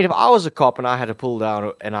 I mean, if I was a cop and I had to pull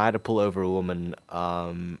down and I had to pull over a woman,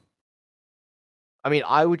 I mean,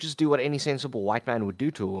 I would just do what any sensible white man would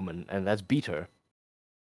do to a woman, and that's beat her.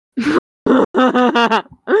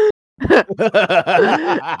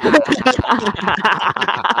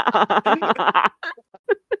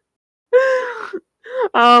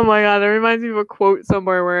 Oh my god, that reminds me of a quote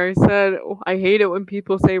somewhere where I said, I hate it when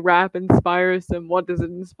people say rap inspires them. What does it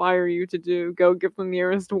inspire you to do? Go give the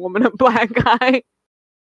nearest woman a black eye.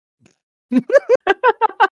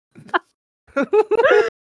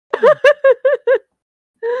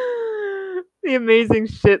 The amazing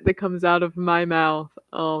shit that comes out of my mouth.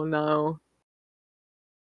 Oh no.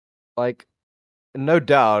 Like, no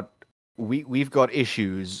doubt, we've got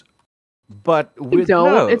issues, but We with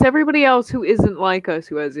don't. no, It's everybody else who isn't like us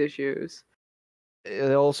who has issues.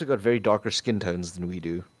 they also got very darker skin tones than we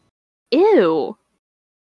do. Ew.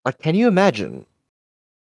 Like, can you imagine?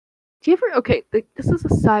 Do you ever okay, this is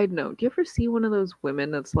a side note. Do you ever see one of those women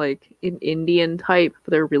that's like an Indian type,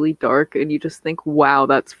 but they're really dark and you just think, wow,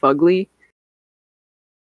 that's fugly?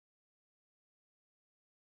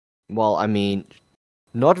 Well, I mean,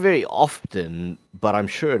 not very often, but I'm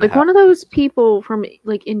sure it Like happens. one of those people from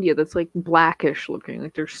like India that's like blackish looking,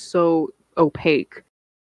 like they're so opaque.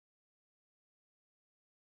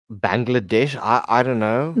 Bangladesh, I don't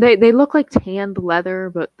know. They look like tanned leather,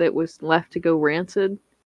 but that was left to go rancid.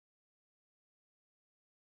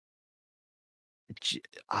 J-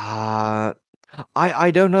 Uh,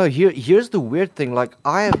 I don't know. Here's the weird thing. Like,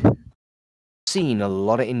 I have seen a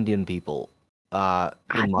lot of Indian people in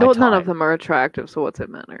my No, none of time. them are attractive, so what's it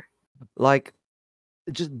matter? Like,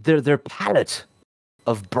 just their palette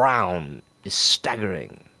of brown is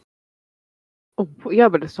staggering. Oh yeah,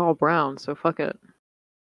 but it's all brown, so fuck it.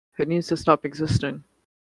 It needs to stop existing.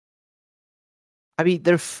 I mean,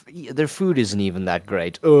 their food isn't even that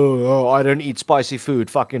great. Oh, I don't eat spicy food.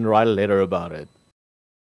 Fucking write a letter about it.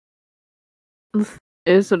 The thing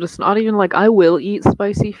is that it's not even like I will eat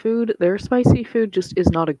spicy food. Their spicy food just is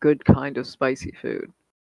not a good kind of spicy food.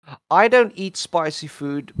 I don't eat spicy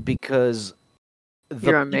food because the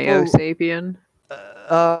You're a Mayo people, sapien.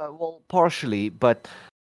 well, partially, but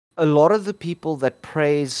a lot of the people that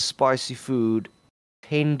praise spicy food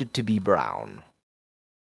tend to be brown.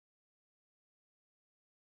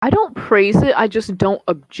 I don't praise it, I just don't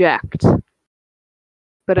object.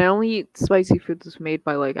 But I only eat spicy food that's made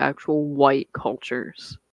by like actual white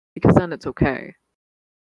cultures. Because then it's okay.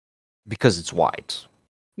 Because it's white.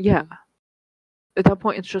 Yeah. At that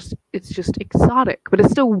point it's just exotic. But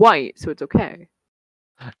it's still white, so it's okay.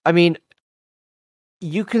 I mean,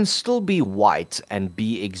 you can still be white and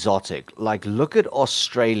be exotic. Like, look at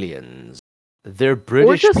Australians. They're Or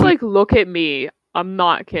British just people. like look at me. I'm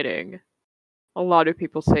not kidding. A lot of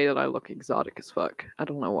people say that I look exotic as fuck. I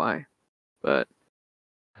don't know why. But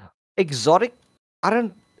Exotic? I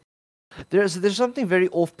don't. There's something very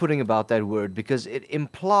off-putting about that word because it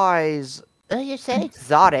implies. Oh, you say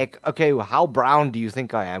exotic. Okay, well, how brown do you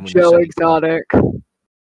think I am when you Joe say exotic? Exotic.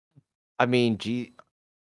 I mean, gee,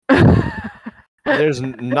 there's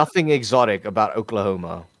nothing exotic about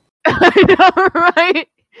Oklahoma. I know, right?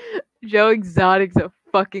 Joe Exotic's a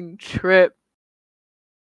fucking trip.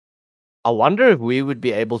 I wonder if we would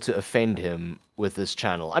be able to offend him with this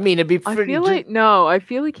channel. I mean, it'd be I pretty. feel like no, I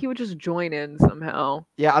feel like he would just join in somehow.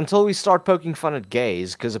 Yeah, until we start poking fun at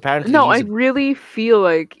gays, because apparently No, I he's a. really feel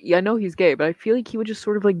like yeah, I know he's gay, but I feel like he would just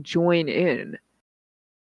sort of like join in.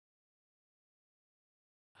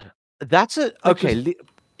 That's a Like okay. just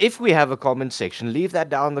If we have a comment section, leave that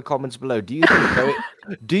down in the comments below. Do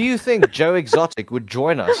you think Joe Exotic would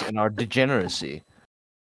join us in our degeneracy?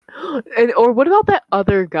 or what about that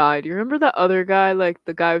other guy? Do you remember that other guy, like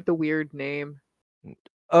the guy with the weird name?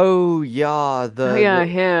 Oh yeah, Oh yeah,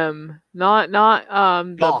 him. Not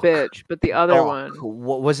the Doc. bitch, but the other Doc. one.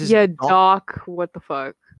 What was his Yeah, Doc? Doc. What the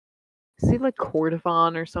fuck? Is he like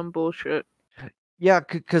Cordovon or some bullshit? Yeah,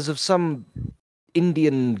 because of some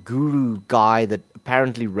Indian guru guy that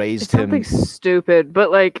apparently raised It's something him. stupid,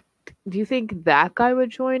 but like, do you think that guy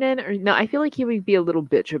would join in? Or no, I feel like he would be a little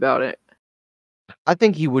bitch about it. I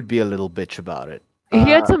think he would be a little bitch about it. He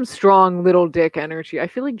had some strong little dick energy. I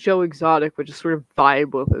feel like Joe Exotic would just sort of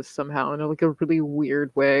vibe with us somehow in like a really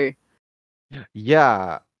weird way.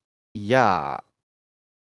 Yeah, yeah.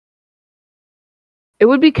 It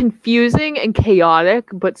would be confusing and chaotic,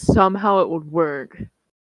 but somehow it would work.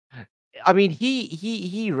 I mean,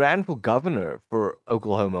 he ran for governor for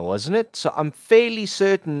Oklahoma, wasn't it? So I'm fairly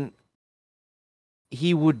certain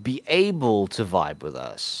he would be able to vibe with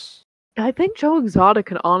us. I think Joe Exotic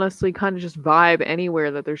can honestly kind of just vibe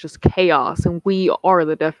anywhere that there's just chaos, and we are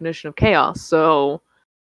the definition of chaos. So,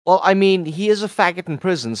 Well, I mean, he is a faggot in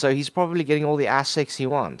prison, so he's probably getting all the ass sex he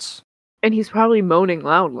wants. and he's probably moaning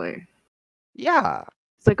loudly. Yeah,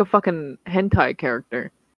 It's like a fucking hentai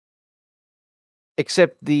character.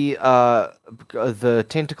 except the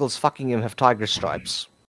tentacles fucking him have tiger stripes.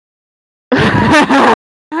 Do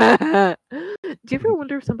you ever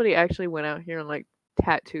wonder if somebody actually went out here and like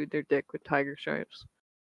tattooed their dick with tiger stripes?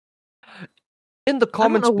 In the I don't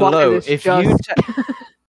comments know why below, this if you just.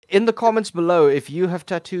 in the comments below, if you have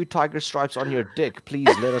tattooed tiger stripes on your dick, please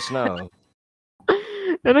let us know.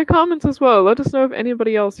 In the comments as well, let us know if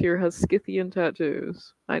anybody else here has Scythian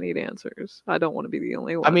tattoos. I need answers. I don't want to be the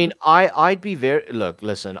only I one. mean, I'd be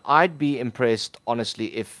listen, I'd be impressed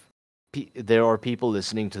honestly if there are people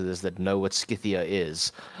listening to this that know what Scythia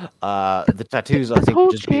is. The tattoos I This think would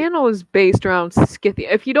whole just be, channel is based around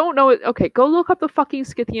Scythia. If you don't know it, okay, go look up the fucking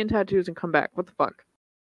Scythian tattoos and come back. What the fuck?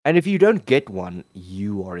 and if you don't get one,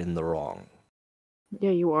 you are in the wrong.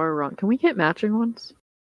 Yeah, you are wrong. Can we get matching ones?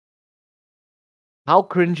 How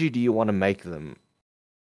cringy do you want to make them?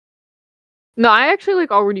 No, I actually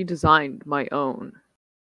like already designed my own.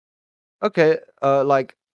 Okay,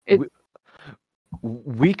 like It.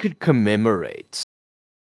 we could commemorate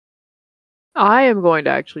I am going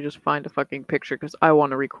to actually just find a fucking picture because I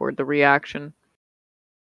want to record the reaction.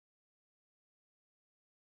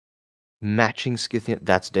 matching Scythian.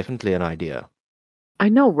 That's definitely an idea. I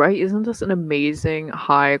know, right? Isn't this an amazing,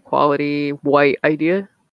 high quality white idea?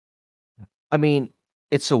 I mean,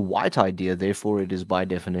 it's a white idea, therefore it is by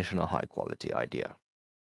definition a high quality idea.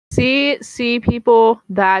 See, people,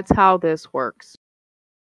 that's how this works.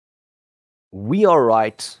 We are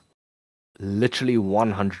right literally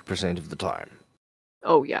 100% of the time.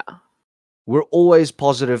 Oh, yeah. We're always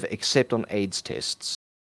positive except on AIDS tests.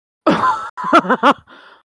 Because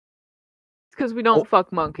we don't Or,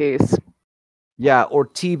 fuck monkeys. yeah, or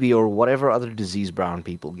TB or whatever other disease brown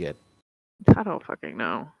people get. I don't fucking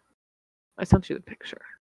know. I sent you the picture.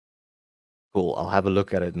 Cool, I'll have a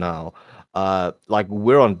look at it now. Like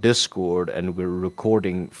we're on Discord and we're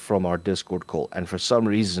recording from our Discord call, and for some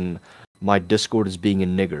reason my Discord is being a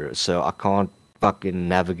nigger, so I can't fucking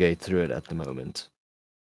navigate through it at the moment.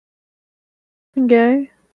 Gay?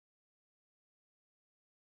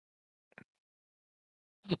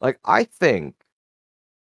 Like I think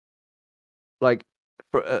like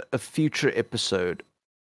for a future episode,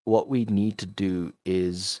 what we need to do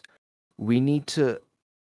is we need to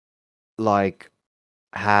like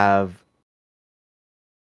have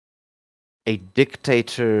a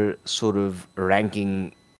dictator sort of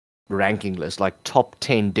ranking list, like top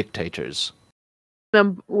 10 dictators.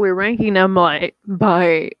 We're ranking them like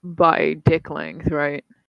by dick length, right?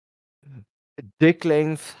 Dick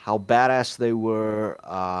length, how badass they were.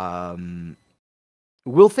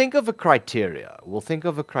 We'll think of a criteria. We'll think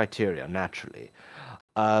of a criteria naturally.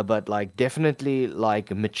 But like definitely like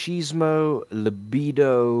machismo,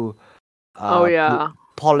 libido, Oh yeah.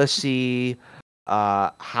 policy,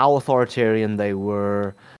 how authoritarian they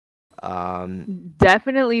were. Um,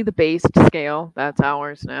 Definitely the based scale. That's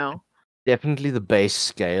ours now. Definitely the base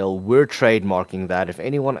scale. We're trademarking that. If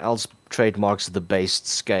anyone else trademarks the base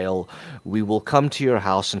scale, we will come to your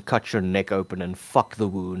house and cut your neck open and fuck the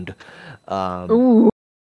wound. Ooh.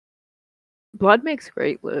 Blood makes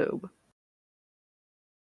great lube.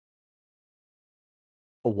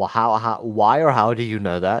 Why or how do you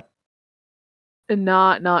know that? And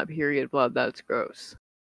not period blood, that's gross.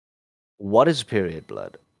 What is period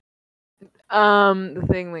blood? The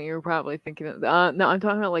thing that you're probably thinking of. No, I'm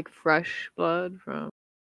talking about like fresh blood from.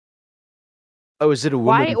 Oh, is it a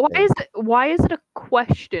Why? woman Why thing? is it? Why is it a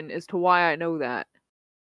question as to why I know that?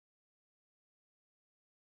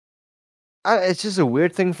 It's just a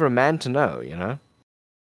weird thing for a man to know, you know?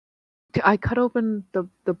 I cut open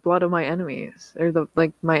the blood of my enemies, or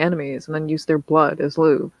my enemies, and then use their blood as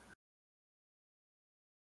lube.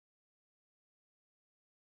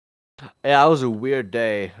 Yeah, it was a weird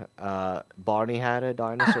day. Barney had a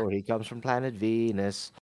dinosaur. He comes from planet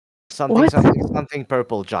Venus. Something, What? something, something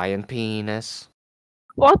purple, giant penis.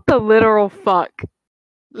 What the literal fuck?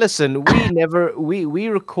 Listen, we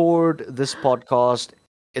record this podcast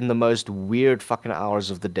in the most weird fucking hours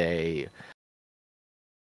of the day.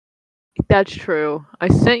 That's true. I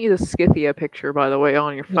sent you the Scythia picture, by the way,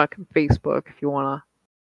 on your fucking Facebook if you wanna.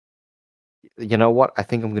 You know what? I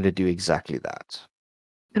think I'm gonna do exactly that.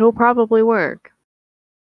 It'll probably work.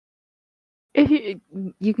 If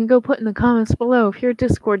you can go put in the comments below if your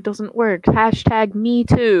Discord doesn't work. Hashtag me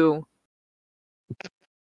too.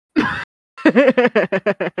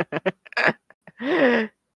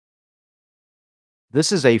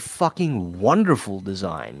 This is a fucking wonderful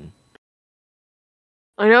design.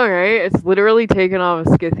 I know, right? It's literally taken off a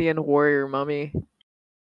Scythian warrior mummy.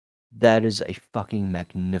 That is a fucking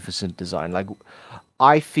magnificent design. Like,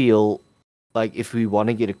 I feel like if we want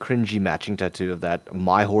to get a cringy matching tattoo of that,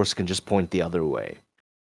 my horse can just point the other way.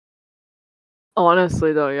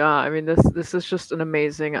 Honestly, though, yeah. I mean, this is just an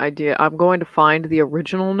amazing idea. I'm going to find the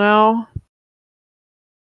original now.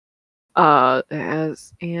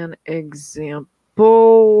 As an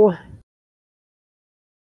example,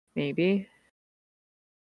 maybe.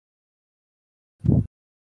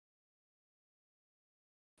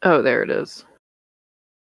 Oh, there it is.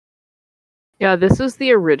 Yeah, this is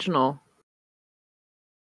the original.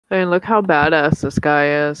 I mean, look how badass this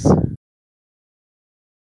guy is.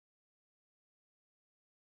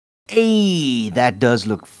 Hey, that does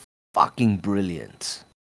look fucking brilliant.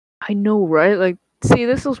 I know, right? Like, see,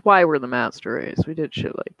 this is why we're the master race. We did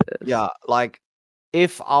shit like this. Yeah, like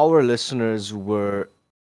if our listeners were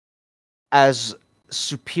as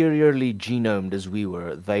superiorly genomed as we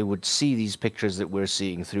were, they would see these pictures that we're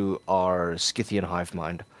seeing through our Scythian hive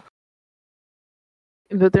mind.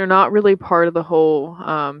 But they're not really part of the whole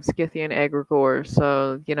Scythian egregore,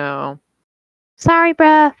 so, you know. Sorry,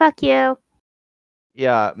 bruh. Fuck you.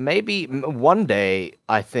 Yeah, maybe one day,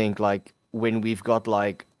 I think, like, when we've got,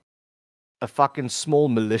 like, a fucking small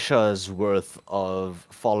militia's worth of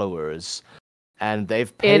followers, and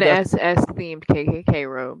they've In paid us SS themed KKK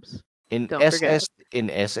robes. in Don't forget.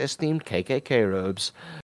 SS themed KKK robes,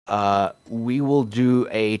 we will do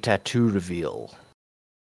a tattoo reveal.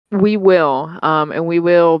 We will, and we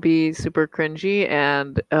will be super cringy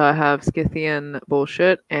and have Scythian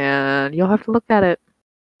bullshit, and you'll have to look at it.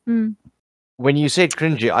 When you said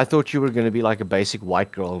cringy, I thought you were going to be like a basic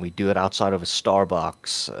white girl and we do it outside of a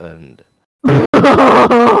Starbucks. And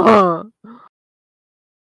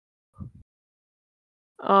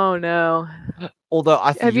Oh no! although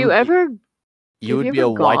Have you you would be, ever? you Have would you be ever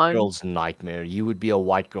a white gone? girl's nightmare. You would be a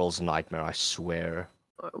white girl's nightmare, I swear.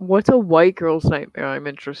 What's a white girl's nightmare? I'm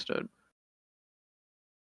interested.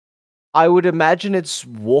 I would imagine it's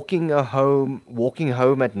walking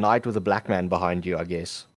home at night with a black man behind you, I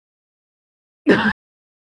guess.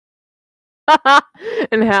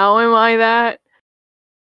 And how am I that?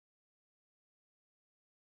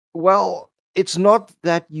 Well, it's not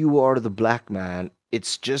that you are the black man,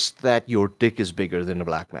 it's just that your dick is bigger than a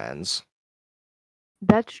black man's.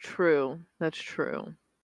 That's true. That's true.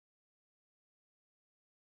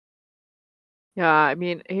 Yeah, I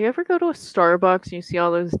mean, you ever go to a Starbucks and you see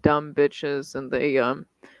all those dumb bitches and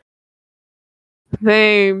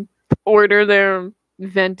they order their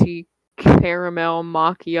venti caramel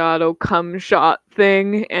macchiato cum shot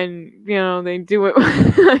thing and you know they do it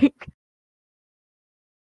like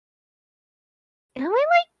oh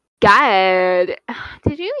my god,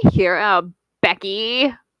 did you hear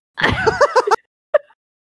Becky?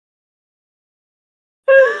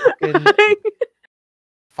 Fucking,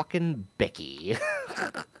 fucking Becky.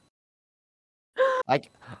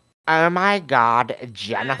 Like, oh my god,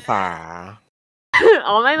 Jennifer.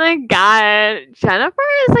 Oh my god, Jennifer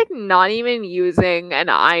is like not even using an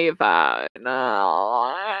iPhone.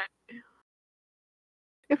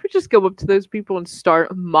 If we just go up to those people and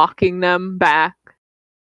start mocking them back.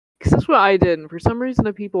 Because that's what I did, and for some reason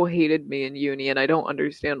the people hated me in uni, and I don't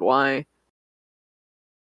understand why.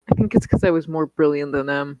 I think it's because I was more brilliant than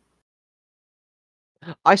them.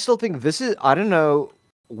 I still think this is. I don't know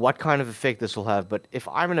what kind of effect this will have, but if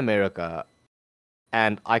I'm in America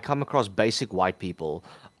and I come across basic white people,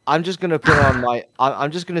 I'm just gonna put on my.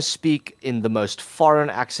 I'm just gonna speak in the most foreign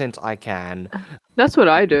accent I can, That's what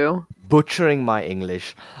I do. butchering my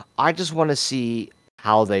English. I just want to see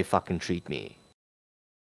how they fucking treat me.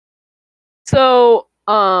 So,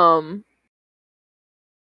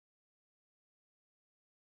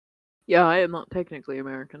 Yeah, I am not technically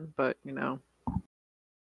American, but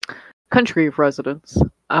country of residence.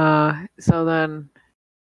 So then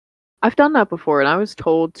I've done that before, and I was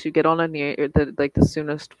told to get on the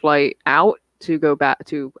soonest flight out to go back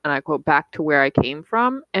to, and I quote, back to where I came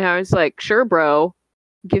from. And I was like, sure, bro,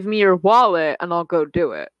 give me your wallet and I'll go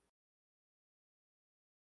do it.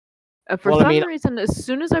 And for Well, I some mean, reason, as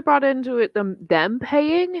soon as I brought into it them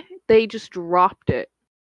paying, they just dropped it.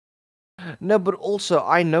 no, but also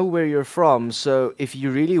I know where you're from, so if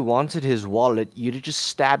you really wanted his wallet, you'd have just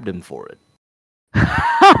stabbed him for it.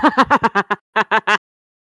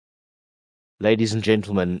 Ladies and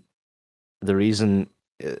gentlemen, the reason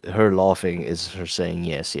her laughing is her saying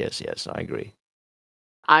yes, yes, yes. I agree.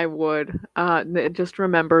 I would. Just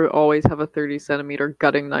remember, always have a 30 centimeter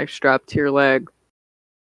gutting knife strapped to your leg.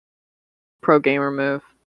 Pro gamer move.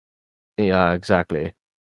 Yeah, exactly.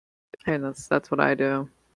 Hey, that's what I do.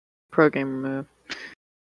 Pro gamer move.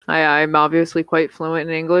 I'm obviously quite fluent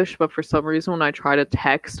in English, but for some reason when I try to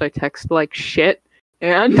text, I text like shit.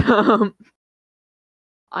 And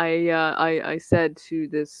I said to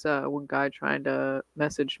this one guy trying to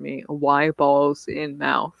message me, "Why balls in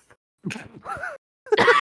mouth?"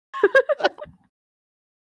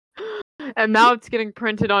 And now it's getting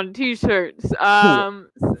printed on T-shirts.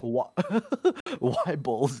 Why, why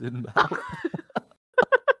balls in mouth?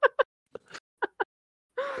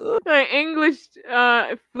 My English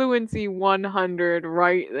fluency 100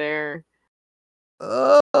 right there.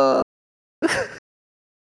 Uh,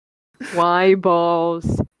 Why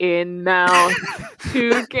balls in mouth?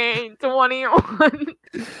 2K21.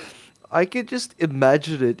 I could just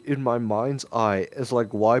imagine it in my mind's eye as like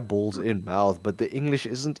why balls in mouth, but the English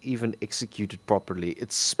isn't even executed properly.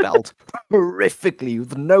 It's spelled horrifically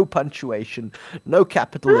with no punctuation, no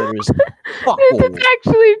capital letters. Fuck It's all.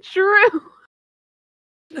 actually true.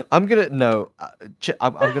 I'm gonna no.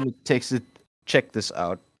 I'm gonna text it. Check this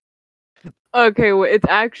out. Okay, well,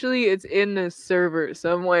 it's in this server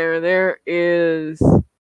somewhere. There is.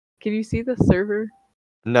 Can you see the server?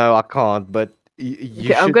 No, I can't. But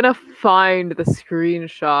you Okay, I'm should. gonna find the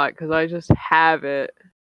screenshot because I just have it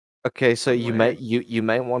Okay, so somewhere. you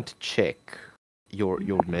may want to check your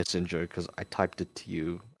messenger because I typed it to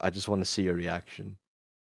you. I just want to see your reaction.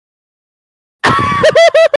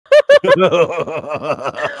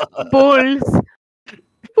 Bulls,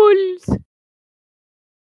 bulls.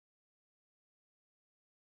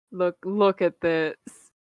 Look at this.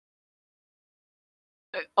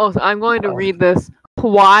 Also, I'm going to read this.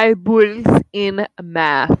 Why bulls in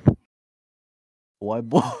math? Why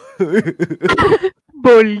boy?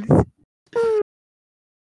 Bulls.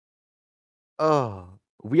 Oh,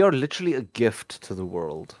 we are literally a gift to the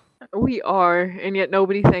world. We are, and yet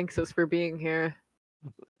nobody thanks us for being here.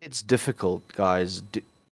 It's difficult, guys.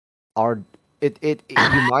 Our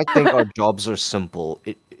you might think our jobs are simple.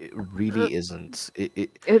 It really isn't.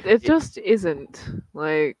 It It just isn't.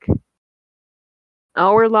 Like,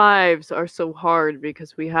 our lives are so hard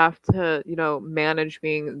because we have to, manage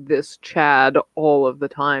being this Chad all of the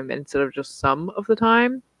time instead of just some of the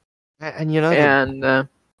time. and you know And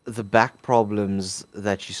the back problems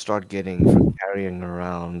that you start getting for carrying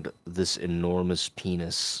around this enormous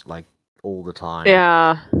penis like all the time.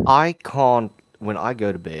 yeah, I can't when I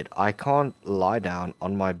go to bed, I can't lie down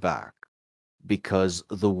on my back because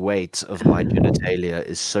the weight of my genitalia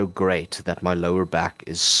is so great that my lower back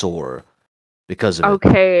is sore because of it.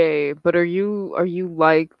 okay, but are you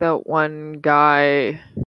like that one guy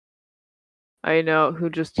I know who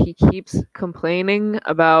just he keeps complaining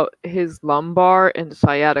about his lumbar and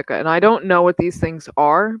sciatica, and I don't know what these things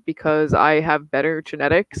are because I have better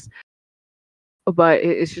genetics, but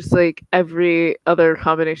it's just like every other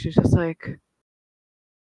combination is just like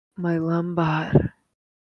my lumbar,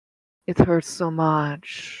 it hurts so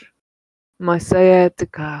much. My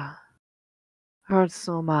sciatica hurts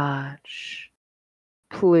so much.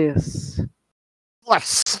 Please.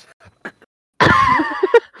 Plus,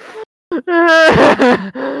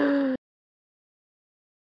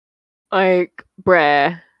 Like,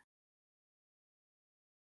 bruh.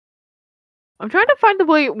 I'm trying to find the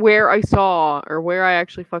way where I saw or where I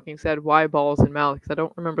actually fucking said why balls in mouth because I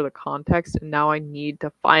don't remember the context and now I need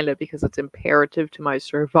to find it because it's imperative to my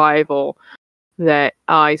survival that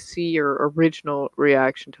I see your original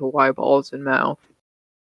reaction to why balls in mouth.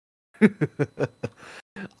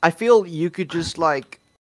 I feel you could just like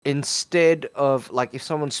instead of like if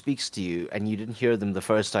someone speaks to you and you didn't hear them the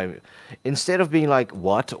first time, instead of being like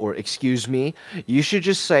what or excuse me, you should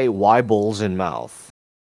just say why balls in mouth.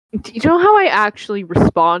 Do you know how I actually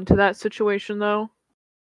respond to that situation though?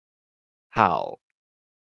 How?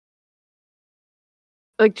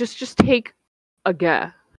 Like just take a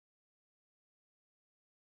guess.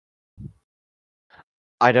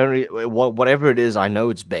 I don't. Whatever it is, I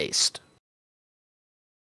know it's based.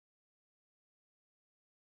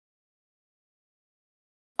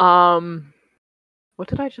 What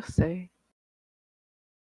did I just say?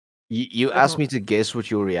 You I asked don't. me to guess what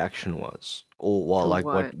your reaction was, or well, To like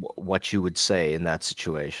what? what you would say in that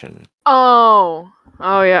situation. Oh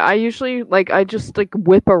yeah. I usually I just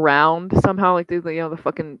whip around somehow, like do the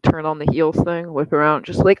fucking turn on the heels thing, whip around,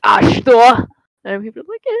 just like Ashtor, and people are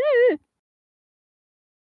like, eh.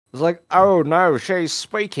 It's like, oh no, she's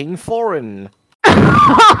speaking foreign.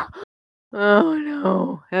 Oh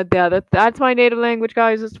no. That's my native language,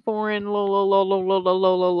 guys. It's foreign. Lol lol lol lol lol lol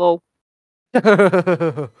lol lol lol.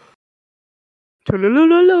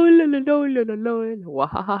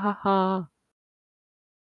 Wahahaha.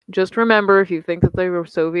 Just remember, if you think that the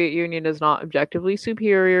Soviet Union is not objectively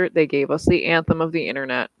superior, they gave us the anthem of the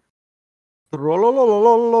internet. Once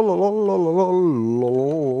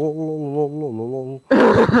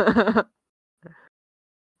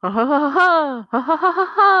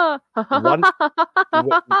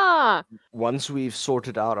once we've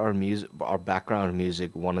sorted out our music, our background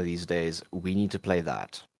music, one of these days, we need to play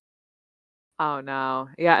that. Oh no.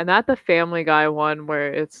 Yeah, and that the Family Guy one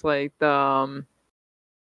where it's like the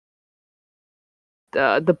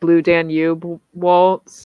Blue Danube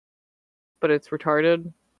waltz, but it's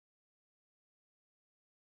retarded.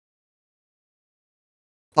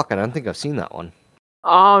 Fuck, I don't think I've seen that one.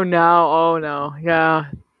 Oh no, oh no. Yeah.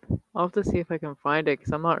 I'll have to see if I can find it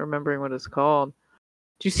because I'm not remembering what it's called.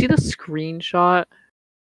 Do you see the screenshot?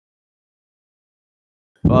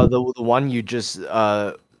 The one you just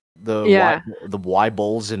Yeah. the Y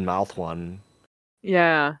balls in mouth one.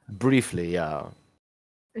 Yeah. Briefly, yeah.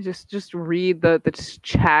 Just read the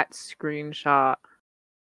chat screenshot.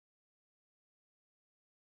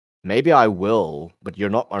 Maybe I will, but you're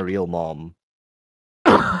not my real mom.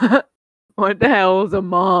 What the hell is a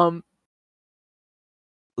mom?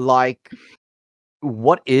 Like,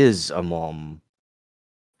 what is a mom?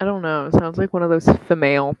 I don't know. It sounds like one of those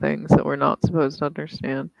female things that we're not supposed to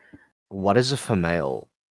understand. What is a female?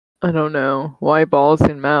 I don't know. Why balls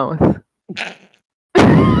in mouth?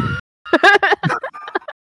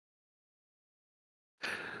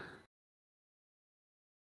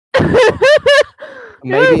 The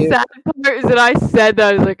Maybe sad part is that I said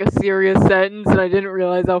that as like a serious sentence and I didn't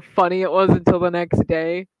realize how funny it was until the next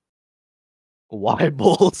day. Y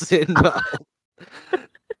balls in mouth.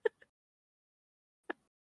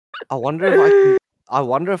 I wonder if I can. I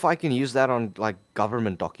wonder if I can use that on like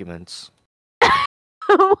government documents.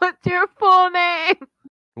 What's your full name?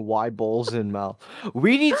 Y balls in mouth.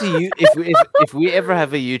 We need to use if we ever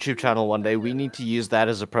have a YouTube channel one day, we need to use that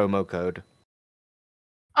as a promo code.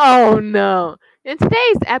 Oh no. And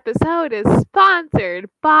today's episode is sponsored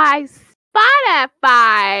by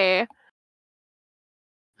Spotify.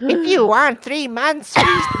 If you want 3 months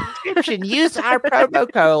free subscription, use our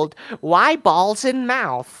promo code Y balls in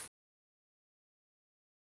mouth.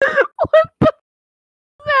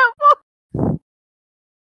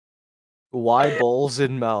 Y balls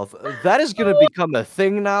in mouth. That is gonna become a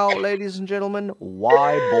thing now, ladies and gentlemen.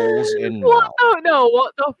 Y balls in What? mouth. Oh no,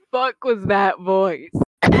 what the fuck was that voice?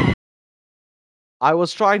 I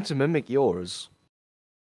was trying to mimic yours.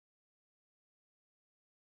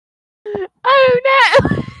 Oh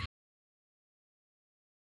no!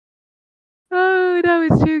 Oh, that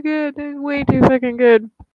was too good. That was way too fucking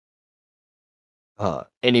good.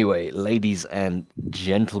 Anyway, ladies and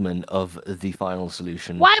gentlemen of the final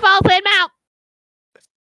solution. Why balls in mouth?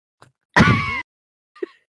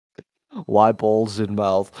 Y balls in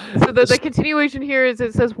mouth. So the continuation here is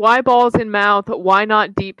it says why balls in mouth, why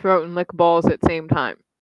not deep throat and lick balls at same time?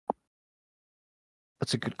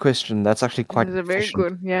 That's a good question. That's actually quite It's a very efficient.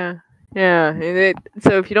 good, yeah. Yeah.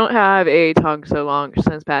 So if you don't have a tongue so long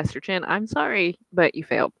since past your chin, I'm sorry, but you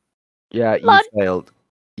failed. Yeah, you Blood. failed.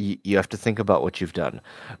 You have to think about what you've done.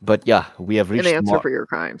 But yeah, we have An reached the answer mark. for your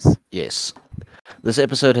crimes. Yes. This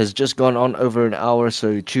episode has just gone on over an hour,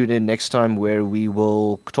 so tune in next time where we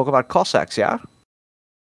will talk about Cossacks, yeah?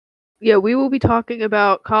 Yeah, we will be talking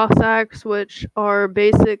about Cossacks, which are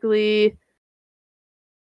basically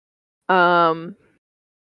yeah,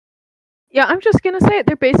 I'm just gonna say it.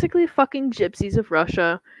 They're basically fucking gypsies of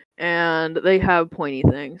Russia, and they have pointy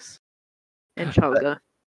things and chaga.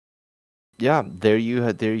 Yeah, there you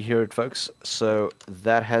hear it, folks. So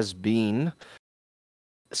that has been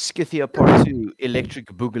Scythia Part 2 Electric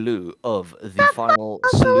Boogaloo of the Final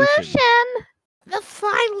Solution. The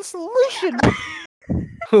final solution.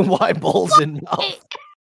 Why balls in mouth?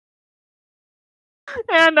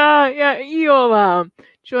 And yeah, you'll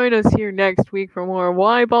join us here next week for more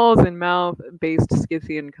why balls and mouth based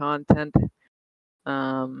Scythian content.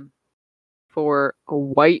 For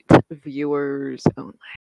white viewers only.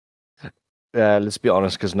 Let's be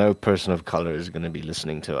honest, because no person of color is going to be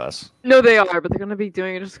listening to us. No, they are, but they're gonna be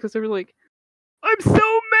doing it just because they're like, I'm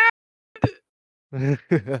so mad.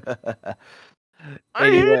 I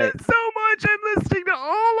hate Anyway, it so much. I'm listening to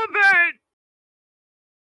all of it.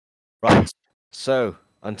 right. So,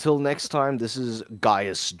 until next time, this is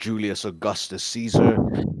Gaius Julius Augustus Caesar.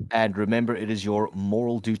 And remember, it is your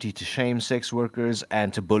moral duty to shame sex workers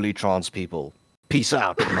and to bully trans people. Peace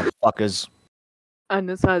out, motherfuckers. And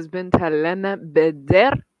this has been Talena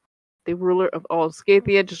Beder, the ruler of all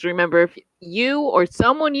Skythien. Just remember, if you or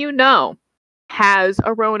someone you know has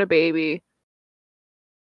a Rona baby,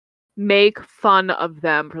 make fun of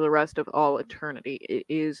them for the rest of all eternity. It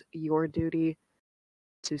is your duty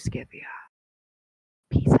to Skythia.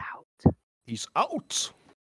 Peace out. Peace out.